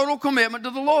 It's a total commitment to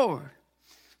the Lord.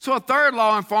 So a third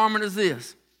law in farming is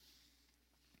this.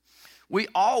 We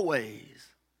always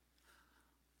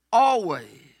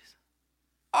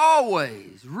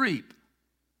reap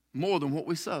more than what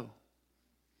we sow.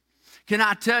 Can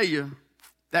I tell you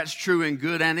that's true in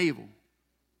good and evil?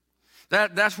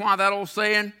 That's why that old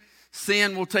saying,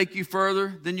 sin will take you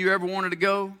further than you ever wanted to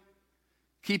go,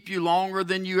 keep you longer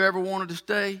than you ever wanted to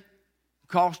stay,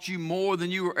 cost you more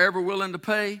than you were ever willing to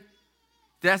pay.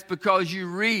 That's because you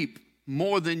reap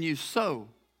more than you sow.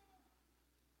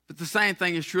 But the same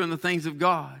thing is true in the things of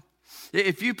God.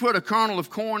 If you put a kernel of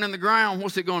corn in the ground,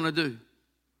 what's it going to do?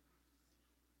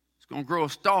 It's going to grow a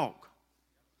stalk.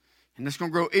 And it's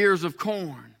going to grow ears of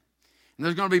corn. And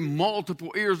there's going to be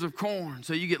multiple ears of corn,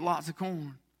 so you get lots of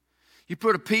corn. You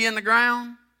put a pea in the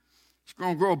ground, it's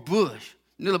going to grow a bush,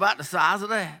 nearly about the size of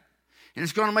that. And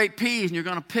it's going to make peas, and you're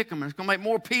going to pick them. And it's going to make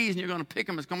more peas, and you're going to pick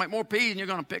them. It's going to make more peas, and you're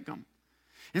going to pick them.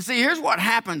 And see, here's what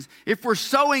happens. If we're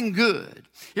sowing good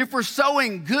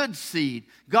seed,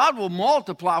 God will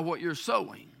multiply what you're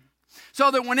sowing. So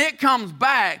that when it comes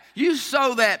back, you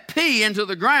sow that pea into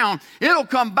the ground, it'll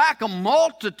come back a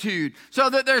multitude. So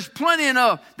that there's plenty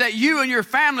enough that you and your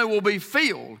family will be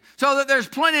filled. So that there's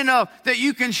plenty enough that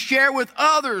you can share with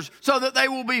others so that they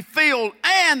will be filled.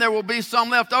 And there will be some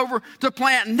left over to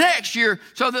plant next year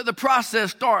so that the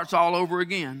process starts all over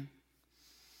again.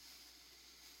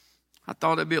 I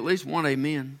thought there'd be at least one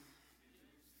amen.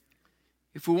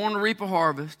 If we want to reap a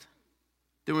harvest,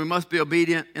 then we must be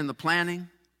obedient in the planting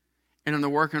and in the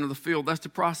working of the field. That's the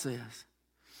process.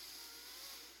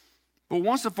 But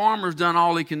once the farmer's done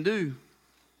all he can do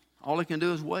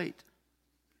is wait.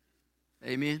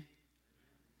 Amen.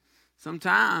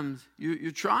 Sometimes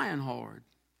you're trying hard.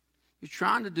 You're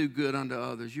trying to do good unto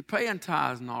others. You're paying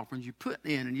tithes and offerings. You're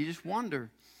putting in, and you just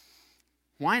wonder,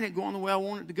 why ain't it going the way I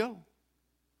want it to go?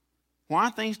 Why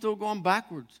are things still going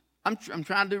backwards? I'm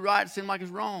trying to do right. It seems like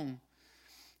it's wrong.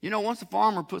 You know, once the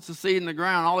farmer puts the seed in the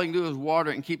ground, all he can do is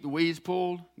water it and keep the weeds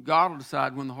pulled. God will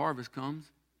decide when the harvest comes.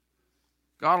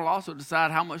 God will also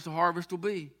decide how much the harvest will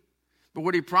be. But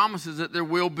what he promises is that there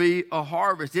will be a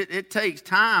harvest. It takes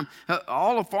time.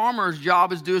 All a farmer's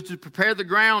job is to prepare the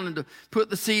ground and to put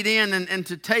the seed in and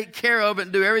to take care of it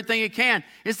and do everything he can.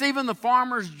 It's even the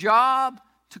farmer's job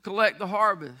to collect the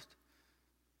harvest.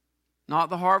 Not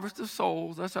the harvest of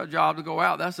souls. That's our job to go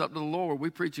out. That's up to the Lord. We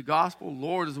preach the gospel. The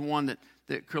Lord is the one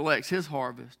that collects his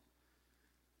harvest.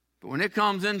 But when it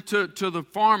comes into the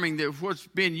farming, that what's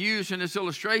being used in this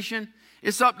illustration,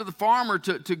 it's up to the farmer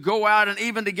to go out and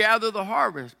even to gather the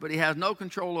harvest. But he has no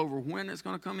control over when it's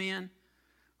going to come in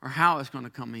or how it's going to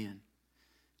come in.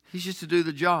 He's just to do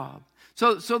the job.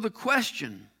 So the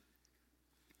question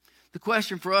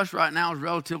for us right now is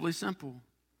relatively simple.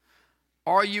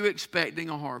 Are you expecting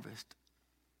a harvest?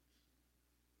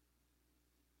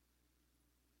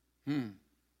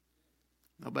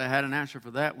 Nobody had an answer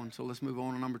for that one, so let's move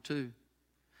on to number 2.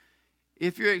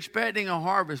 If you're expecting a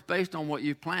harvest based on what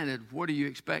you've planted, what are you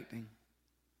expecting?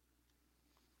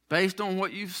 Based on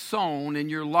what you've sown in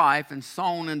your life and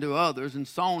sown into others and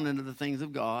sown into the things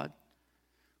of God,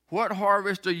 what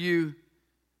harvest are you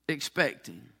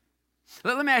expecting?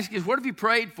 Let me ask you this, what have you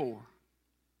prayed for?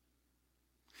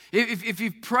 If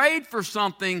you've prayed for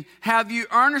something, have you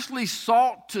earnestly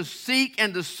sought to seek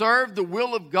and to serve the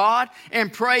will of God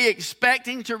and pray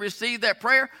expecting to receive that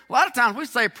prayer? A lot of times we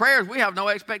say prayers, we have no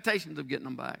expectations of getting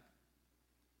them back.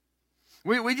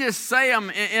 We just say them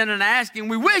in an asking.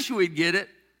 We wish we'd get it.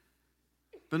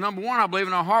 But number one, I believe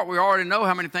in our heart we already know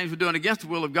how many things we're doing against the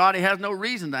will of God. He has no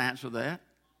reason to answer that.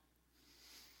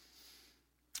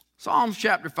 Psalms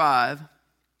chapter 5.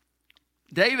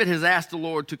 David has asked the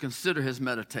Lord to consider his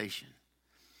meditation.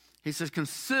 He says,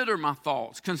 consider my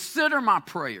thoughts, consider my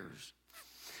prayers.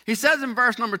 He says in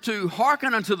verse number 2,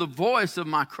 hearken unto the voice of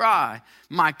my cry,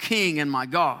 my King and my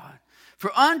God.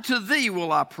 For unto thee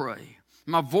will I pray.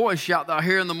 My voice shalt thou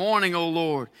hear in the morning, O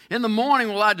Lord. In the morning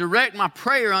will I direct my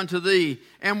prayer unto thee,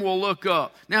 and will look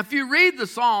up. Now, if you read the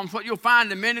Psalms, what you'll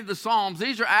find in many of the Psalms,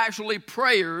 these are actually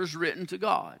prayers written to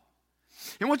God.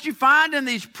 And what you find in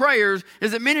these prayers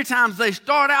is that many times they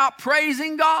start out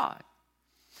praising God.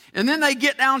 And then they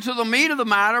get down to the meat of the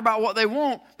matter about what they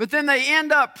want, but then they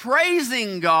end up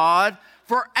praising God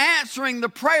for answering the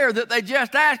prayer that they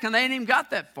just asked, and they ain't even got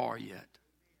that far yet.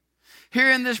 Here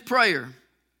in this prayer,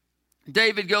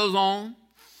 David goes on.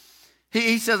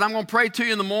 He says, I'm going to pray to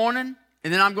you in the morning,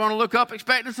 and then I'm going to look up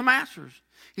expecting some answers.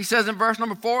 He says in verse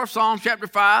number 4 of Psalms chapter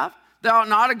 5, Thou art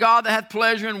not a God that hath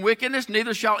pleasure in wickedness,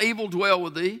 neither shall evil dwell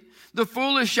with thee. The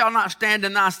foolish shall not stand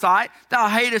in thy sight. Thou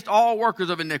hatest all workers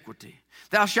of iniquity.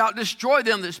 Thou shalt destroy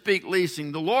them that speak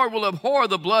leasing. The Lord will abhor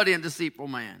the bloody and deceitful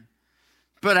man.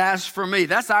 But as for me,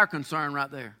 that's our concern right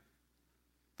there.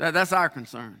 That's our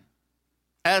concern.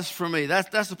 As for me,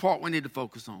 that's the part we need to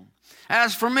focus on.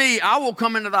 As for me, I will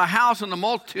come into thy house in the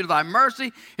multitude of thy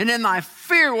mercy, and in thy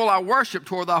fear will I worship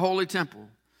toward thy holy temple.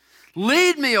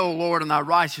 Lead me, O Lord, in thy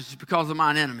righteousness because of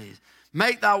mine enemies.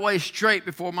 Make thy way straight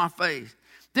before my face.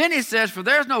 Then he says, for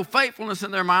there is no faithfulness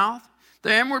in their mouth.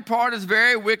 Their inward part is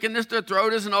very wickedness. Their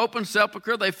throat is an open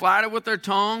sepulchre. They flatter with their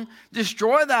tongue.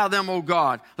 Destroy thou them, O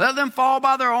God. Let them fall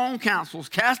by their own counsels.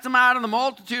 Cast them out in the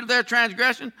multitude of their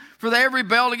transgression, for they have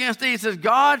rebelled against thee. He says,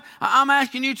 God, I'm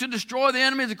asking you to destroy the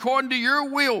enemies according to your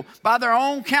will. By their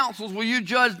own counsels will you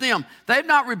judge them. They've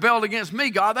not rebelled against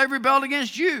me, God. They've rebelled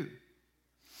against you.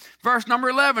 Verse number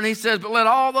 11, he says, but let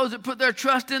all those that put their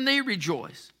trust in thee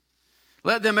rejoice.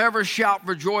 Let them ever shout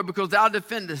for joy because thou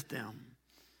defendest them.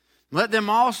 Let them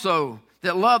also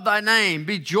that love thy name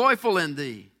be joyful in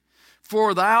thee.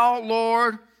 For thou,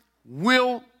 Lord,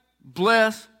 wilt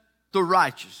bless the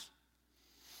righteous.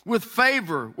 With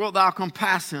favor wilt thou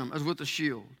compass him as with a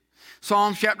shield.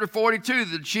 Psalm chapter 42,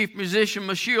 the chief musician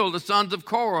Mashiel, the sons of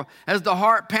Korah, as the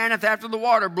hart panteth after the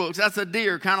water brooks. That's a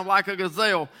deer, kind of like a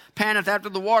gazelle, panteth after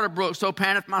the water brooks, so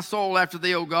panteth my soul after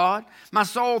thee, O God. My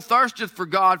soul thirsteth for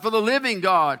God, for the living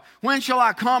God. When shall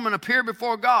I come and appear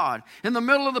before God? In the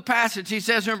middle of the passage, he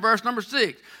says here in verse number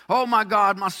 6, Oh my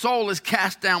God, my soul is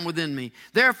cast down within me.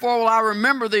 Therefore will I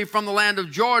remember thee from the land of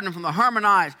Jordan, from the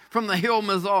Hermonites, from the hill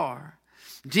Mizar.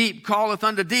 Deep calleth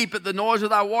unto deep at the noise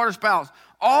of thy waterspouts.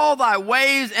 All thy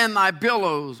waves and thy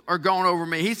billows are gone over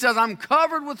me. He says, I'm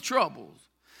covered with troubles.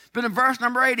 But in verse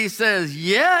number 8, he says,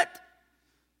 yet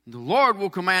the Lord will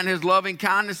command his loving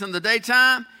kindness in the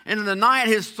daytime, and in the night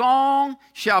his song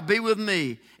shall be with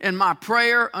me, and my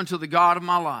prayer unto the God of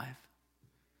my life.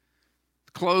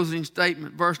 Closing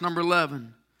statement, verse number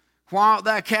 11. Why art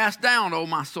thou cast down, O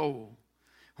my soul?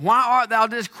 Why art thou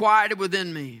disquieted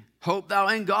within me? Hope thou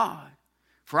in God,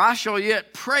 for I shall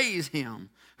yet praise him,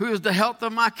 who is the health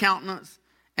of my countenance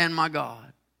and my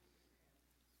God.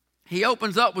 He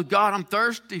opens up with, God, I'm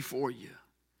thirsty for you.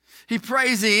 He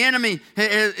prays the enemy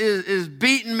is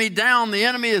beating me down. The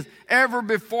enemy is ever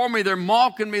before me. They're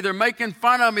mocking me. They're making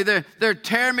fun of me. They're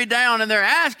tearing me down, and they're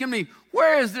asking me,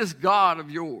 where is this God of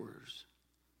yours?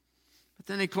 But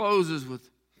then he closes with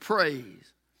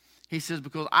praise. He says,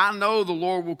 because I know the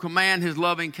Lord will command his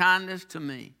loving kindness to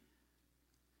me.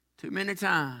 Too many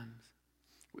times,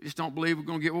 we just don't believe we're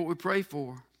going to get what we pray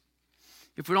for.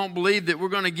 If we don't believe that we're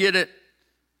going to get it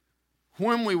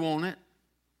when we want it,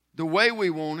 the way we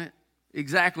want it,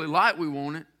 exactly like we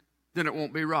want it, then it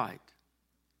won't be right.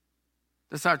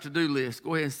 That's our to-do list.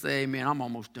 Go ahead and say amen. I'm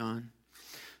almost done.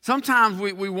 Sometimes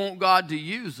we want God to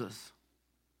use us.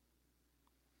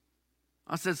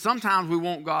 I said sometimes we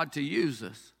want God to use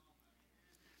us.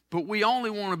 But we only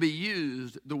want to be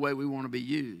used the way we want to be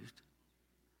used.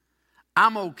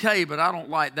 I'm okay, but I don't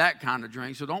like that kind of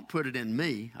drink, so don't put it in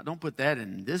me. I don't put that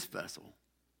in this vessel.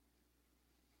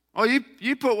 Oh,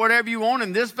 you put whatever you want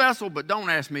in this vessel, but don't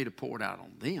ask me to pour it out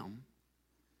on them.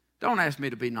 Don't ask me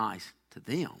to be nice to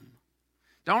them.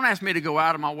 Don't ask me to go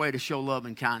out of my way to show love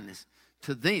and kindness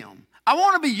to them. I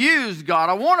want to be used, God.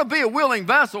 I want to be a willing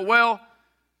vessel. Well,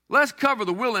 let's cover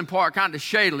the willing part kind of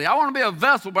shadily. I want to be a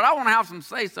vessel, but I want to have some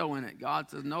say-so in it. God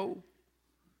says, no,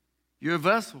 you're a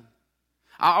vessel.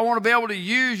 I want to be able to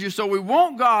use you. So we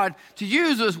want God to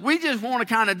use us. We just want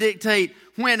to kind of dictate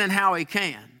when and how he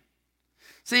can.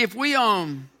 See, if we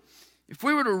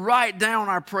were to write down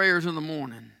our prayers in the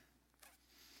morning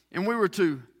and we were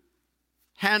to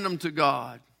hand them to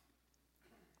God,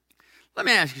 let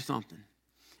me ask you something.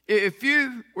 If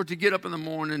you were to get up in the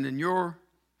morning and your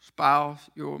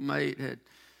spouse, your mate had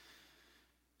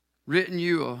written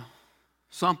you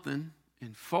something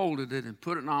and folded it and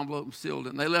put it in an envelope and sealed it,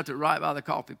 and they left it right by the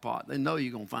coffee pot, they know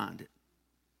you're going to find it.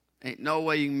 Ain't no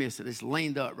way you can miss it. It's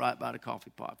leaned up right by the coffee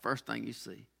pot. First thing you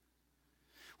see.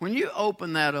 When you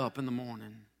open that up in the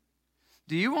morning,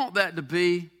 do you want that to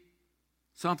be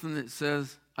something that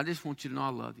says, I just want you to know I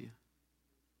love you.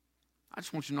 I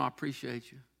just want you to know I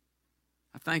appreciate you.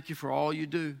 I thank you for all you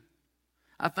do.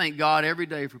 I thank God every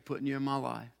day for putting you in my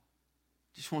life.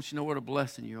 Just want you to know what a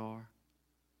blessing you are.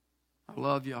 I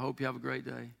love you. I hope you have a great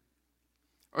day.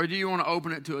 Or do you want to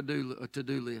open it to a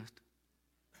to-do list?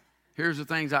 Here's the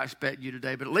things I expect you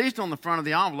today. But at least on the front of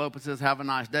the envelope it says, have a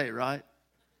nice day, right?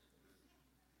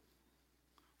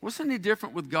 What's any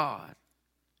different with God?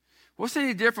 What's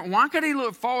any different? Why could he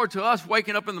look forward to us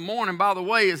waking up in the morning? By the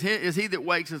way, is he that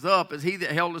wakes us up? Is he that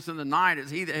held us in the night?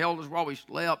 Is he that held us while we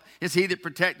slept? Is he that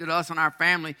protected us and our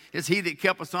family? Is he that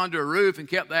kept us under a roof and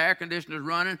kept the air conditioners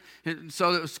running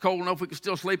so that it was cold enough we could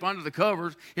still sleep under the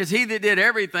covers? Is he that did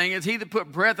everything? Is he that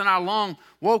put breath in our lung,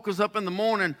 woke us up in the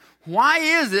morning? Why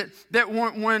is it that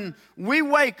when we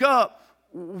wake up,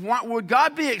 would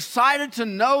God be excited to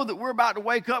know that we're about to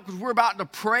wake up because we're about to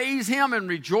praise him and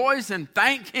rejoice and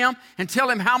thank him and tell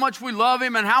him how much we love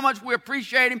him and how much we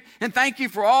appreciate him and thank you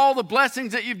for all the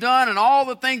blessings that you've done and all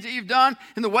the things that you've done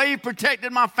and the way you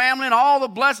protected my family and all the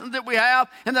blessings that we have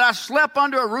and that I slept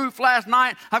under a roof last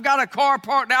night. I've got a car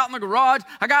parked out in the garage.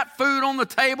 I got food on the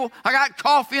table. I got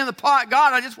coffee in the pot.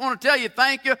 God, I just want to tell you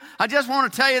thank you. I just want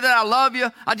to tell you that I love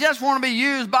you. I just want to be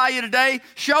used by you today.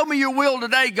 Show me your will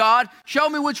today, God. Show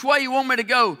me which way you want me to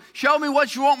go. Show me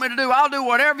what you want me to do. I'll do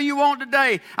whatever you want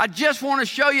today. I just want to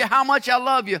show you how much I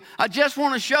love you. I just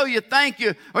want to show you thank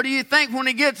you. Or do you think when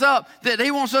he gets up that he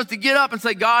wants us to get up and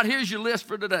say, God, here's your list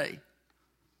for today.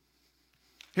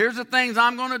 Here's the things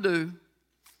I'm going to do.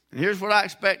 And here's what I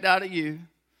expect out of you.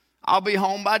 I'll be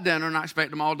home by dinner and I expect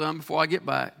them all done before I get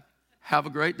back. Have a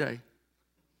great day.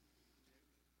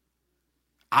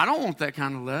 I don't want that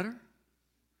kind of letter.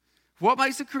 What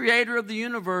makes the creator of the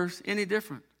universe any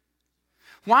different?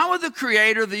 Why would the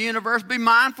creator of the universe be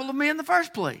mindful of me in the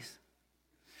first place?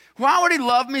 Why would he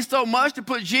love me so much to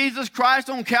put Jesus Christ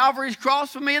on Calvary's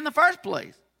cross for me in the first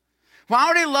place? Why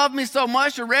would he love me so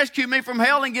much to rescue me from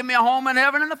hell and give me a home in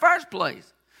heaven in the first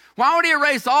place? Why would he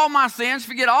erase all my sins,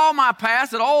 forget all my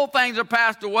past, that all things are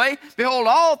passed away? Behold,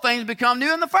 all things become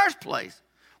new in the first place.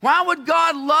 Why would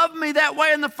God love me that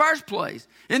way in the first place?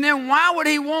 And then why would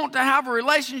he want to have a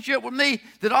relationship with me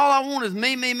that all I want is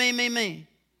me, me, me, me, me?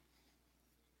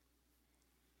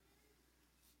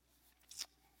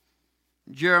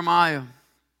 Jeremiah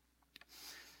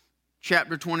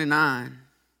chapter 29.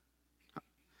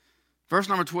 Verse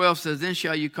number 12 says, then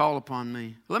shall you call upon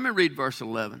me. Let me read verse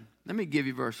 11. Let me give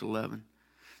you verse 11.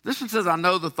 This one says, I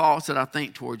know the thoughts that I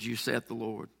think towards you, saith the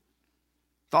Lord.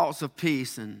 Thoughts of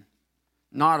peace and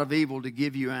not of evil, to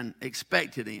give you an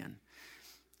expected end.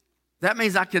 That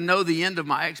means I can know the end of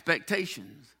my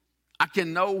expectations. I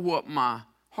can know what my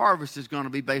harvest is going to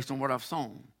be based on what I've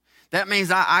sown. That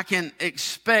means I can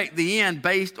expect the end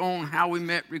based on how we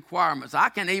met requirements. I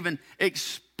can even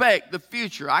expect the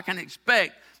future. I can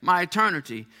expect my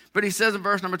eternity. But he says in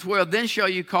verse number 12, then shall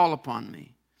you call upon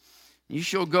me. You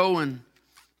shall go and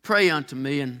pray unto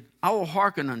me, and I will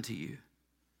hearken unto you.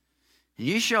 And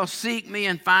you shall seek me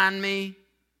and find me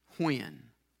when?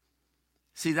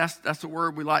 See, that's the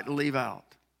word we like to leave out.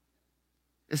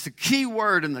 It's a key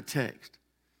word in the text.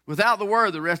 Without the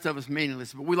word, the rest of it's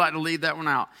meaningless, but we like to leave that one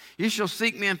out. You shall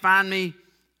seek me and find me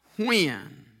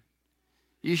when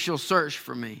you shall search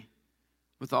for me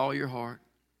with all your heart.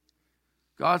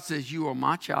 God says, you are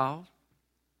my child.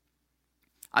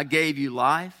 I gave you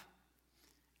life,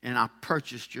 and I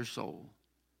purchased your soul.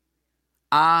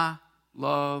 I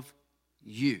love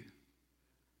you.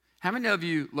 How many of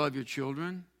you love your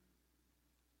children?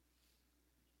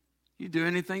 You do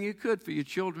anything you could for your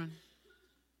children.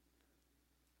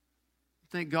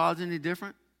 Think God's any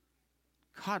different?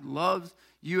 God loves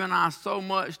you and I so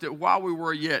much that while we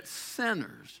were yet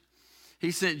sinners,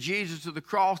 he sent Jesus to the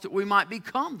cross that we might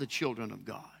become the children of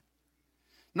God.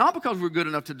 Not because we're good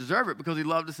enough to deserve it, because he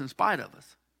loved us in spite of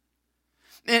us.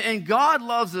 And God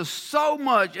loves us so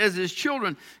much as his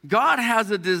children. God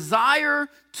has a desire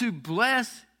to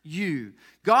bless you.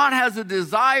 God has a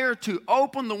desire to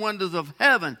open the windows of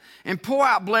heaven and pour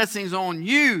out blessings on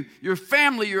you, your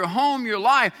family, your home, your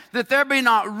life, that there be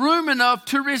not room enough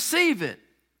to receive it.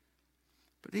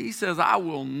 But he says, I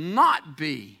will not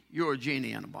be your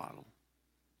genie in a bottle.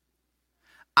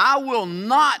 I will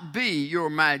not be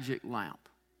your magic lamp.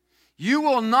 You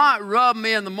will not rub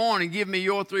me in the morning, give me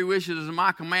your 3 wishes as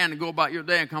my command, and go about your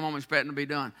day and come home expecting to be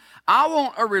done. I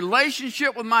want a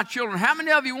relationship with my children. How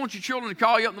many of you want your children to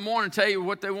call you up in the morning and tell you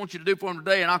what they want you to do for them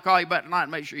today, and I'll call you back tonight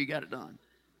and make sure you got it done?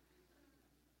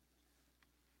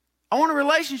 I want a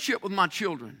relationship with my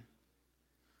children.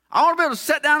 I want to be able to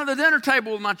sit down at the dinner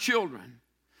table with my children.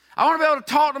 I want to be able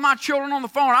to talk to my children on the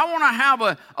phone. I want to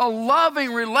have a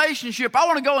loving relationship. I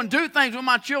want to go and do things with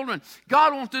my children.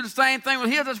 God wants to do the same thing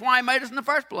with his. That's why he made us in the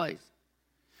first place.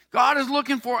 God is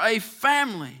looking for a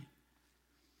family.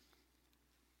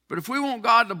 But if we want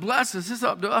God to bless us, it's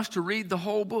up to us to read the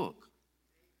whole book.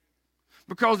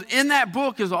 Because in that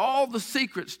book is all the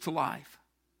secrets to life.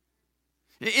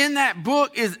 In that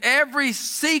book is every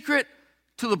secret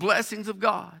to the blessings of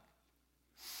God.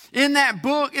 In that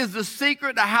book is the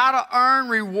secret to how to earn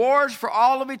rewards for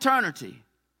all of eternity.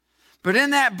 But in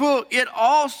that book, it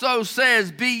also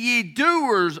says, be ye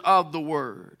doers of the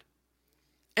word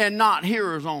and not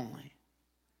hearers only.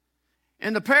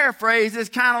 And the paraphrase is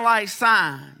kind of like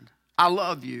signed, I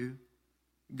love you,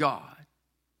 God.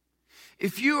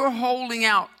 If you are holding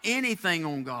out anything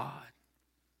on God,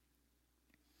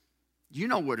 you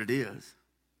know what it is.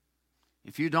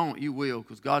 If you don't, you will,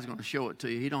 because God's going to show it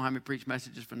to you. He don't have me preach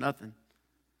messages for nothing.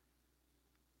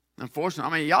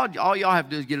 Unfortunately, all y'all have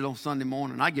to do is get it on Sunday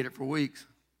morning. I get it for weeks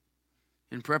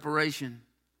in preparation.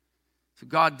 So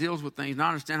God deals with things, and I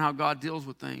understand how God deals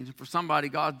with things. And for somebody,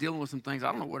 God's dealing with some things. I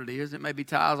don't know what it is. It may be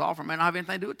tithes offer. It may not have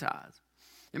anything to do with tithes.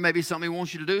 It may be something he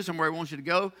wants you to do, somewhere he wants you to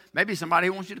go. Maybe somebody he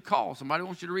wants you to call, somebody he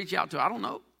wants you to reach out to. I don't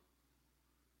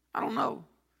know.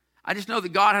 I just know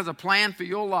that God has a plan for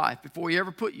your life. Before he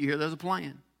ever put you here, there's a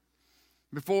plan.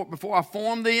 Before I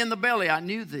formed thee in the belly, I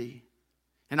knew thee,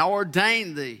 and I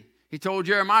ordained thee. He told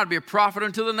Jeremiah to be a prophet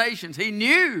unto the nations. He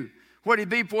knew what he'd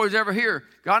be before he was ever here.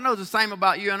 God knows the same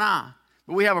about you and I.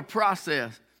 But we have a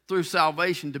process through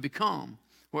salvation to become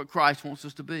what Christ wants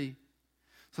us to be.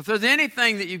 So if there's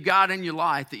anything that you've got in your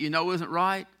life that you know isn't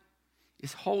right,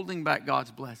 it's holding back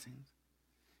God's blessings.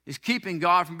 It's keeping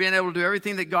God from being able to do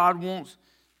everything that God wants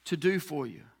to do for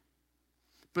you.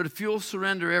 But if you'll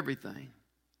surrender everything,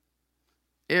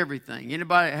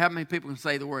 anybody, how many people can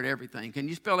say the word everything? Can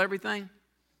you spell everything?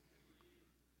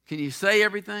 Can you say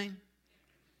everything?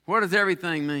 What does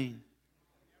everything mean?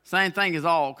 Same thing as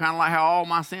all, kind of like how all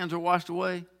my sins are washed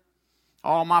away.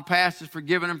 All my past is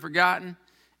forgiven and forgotten.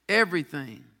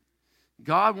 Everything.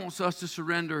 God wants us to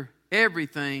surrender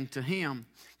everything to him.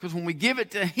 Because when we give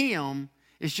it to him,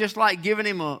 it's just like giving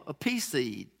him a pea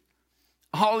seed.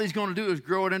 All he's going to do is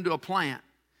grow it into a plant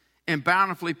and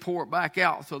bountifully pour it back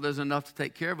out so there's enough to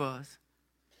take care of us.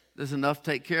 There's enough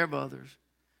to take care of others.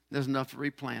 There's enough to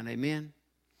replant. Amen?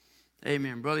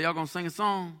 Amen. Brother, y'all going to sing a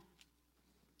song?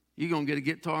 You going to get a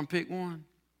guitar and pick one?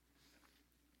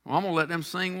 Well, I'm going to let them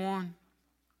sing one.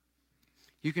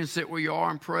 You can sit where you are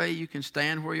and pray. You can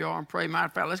stand where you are and pray. Matter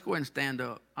of fact, let's go ahead and stand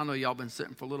up. I know y'all been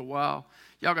sitting for a little while.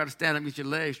 Y'all got to stand up and get your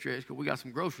legs stretched because we got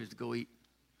some groceries to go eat.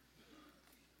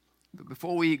 But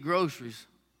before we eat groceries,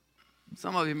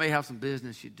 some of you may have some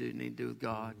business you do need to do with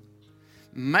God.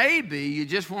 Maybe you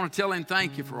just want to tell him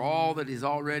thank you for all that he's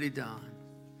already done.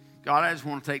 God, I just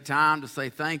want to take time to say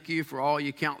thank you for all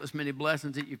your countless many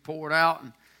blessings that you've poured out.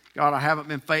 And God, I haven't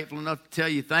been faithful enough to tell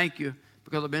you thank you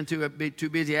because I've been too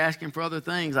busy asking for other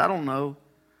things. I don't know.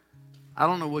 I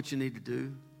don't know what you need to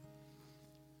do.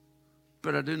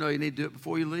 But I do know you need to do it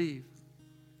before you leave.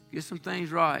 Get some things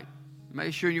right.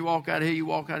 Make sure you walk out of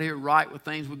here right with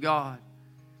things with God.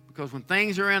 Because when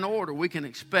things are in order, we can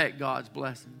expect God's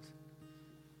blessings.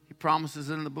 He promises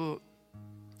it in the book.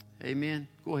 Amen.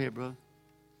 Go ahead, brother.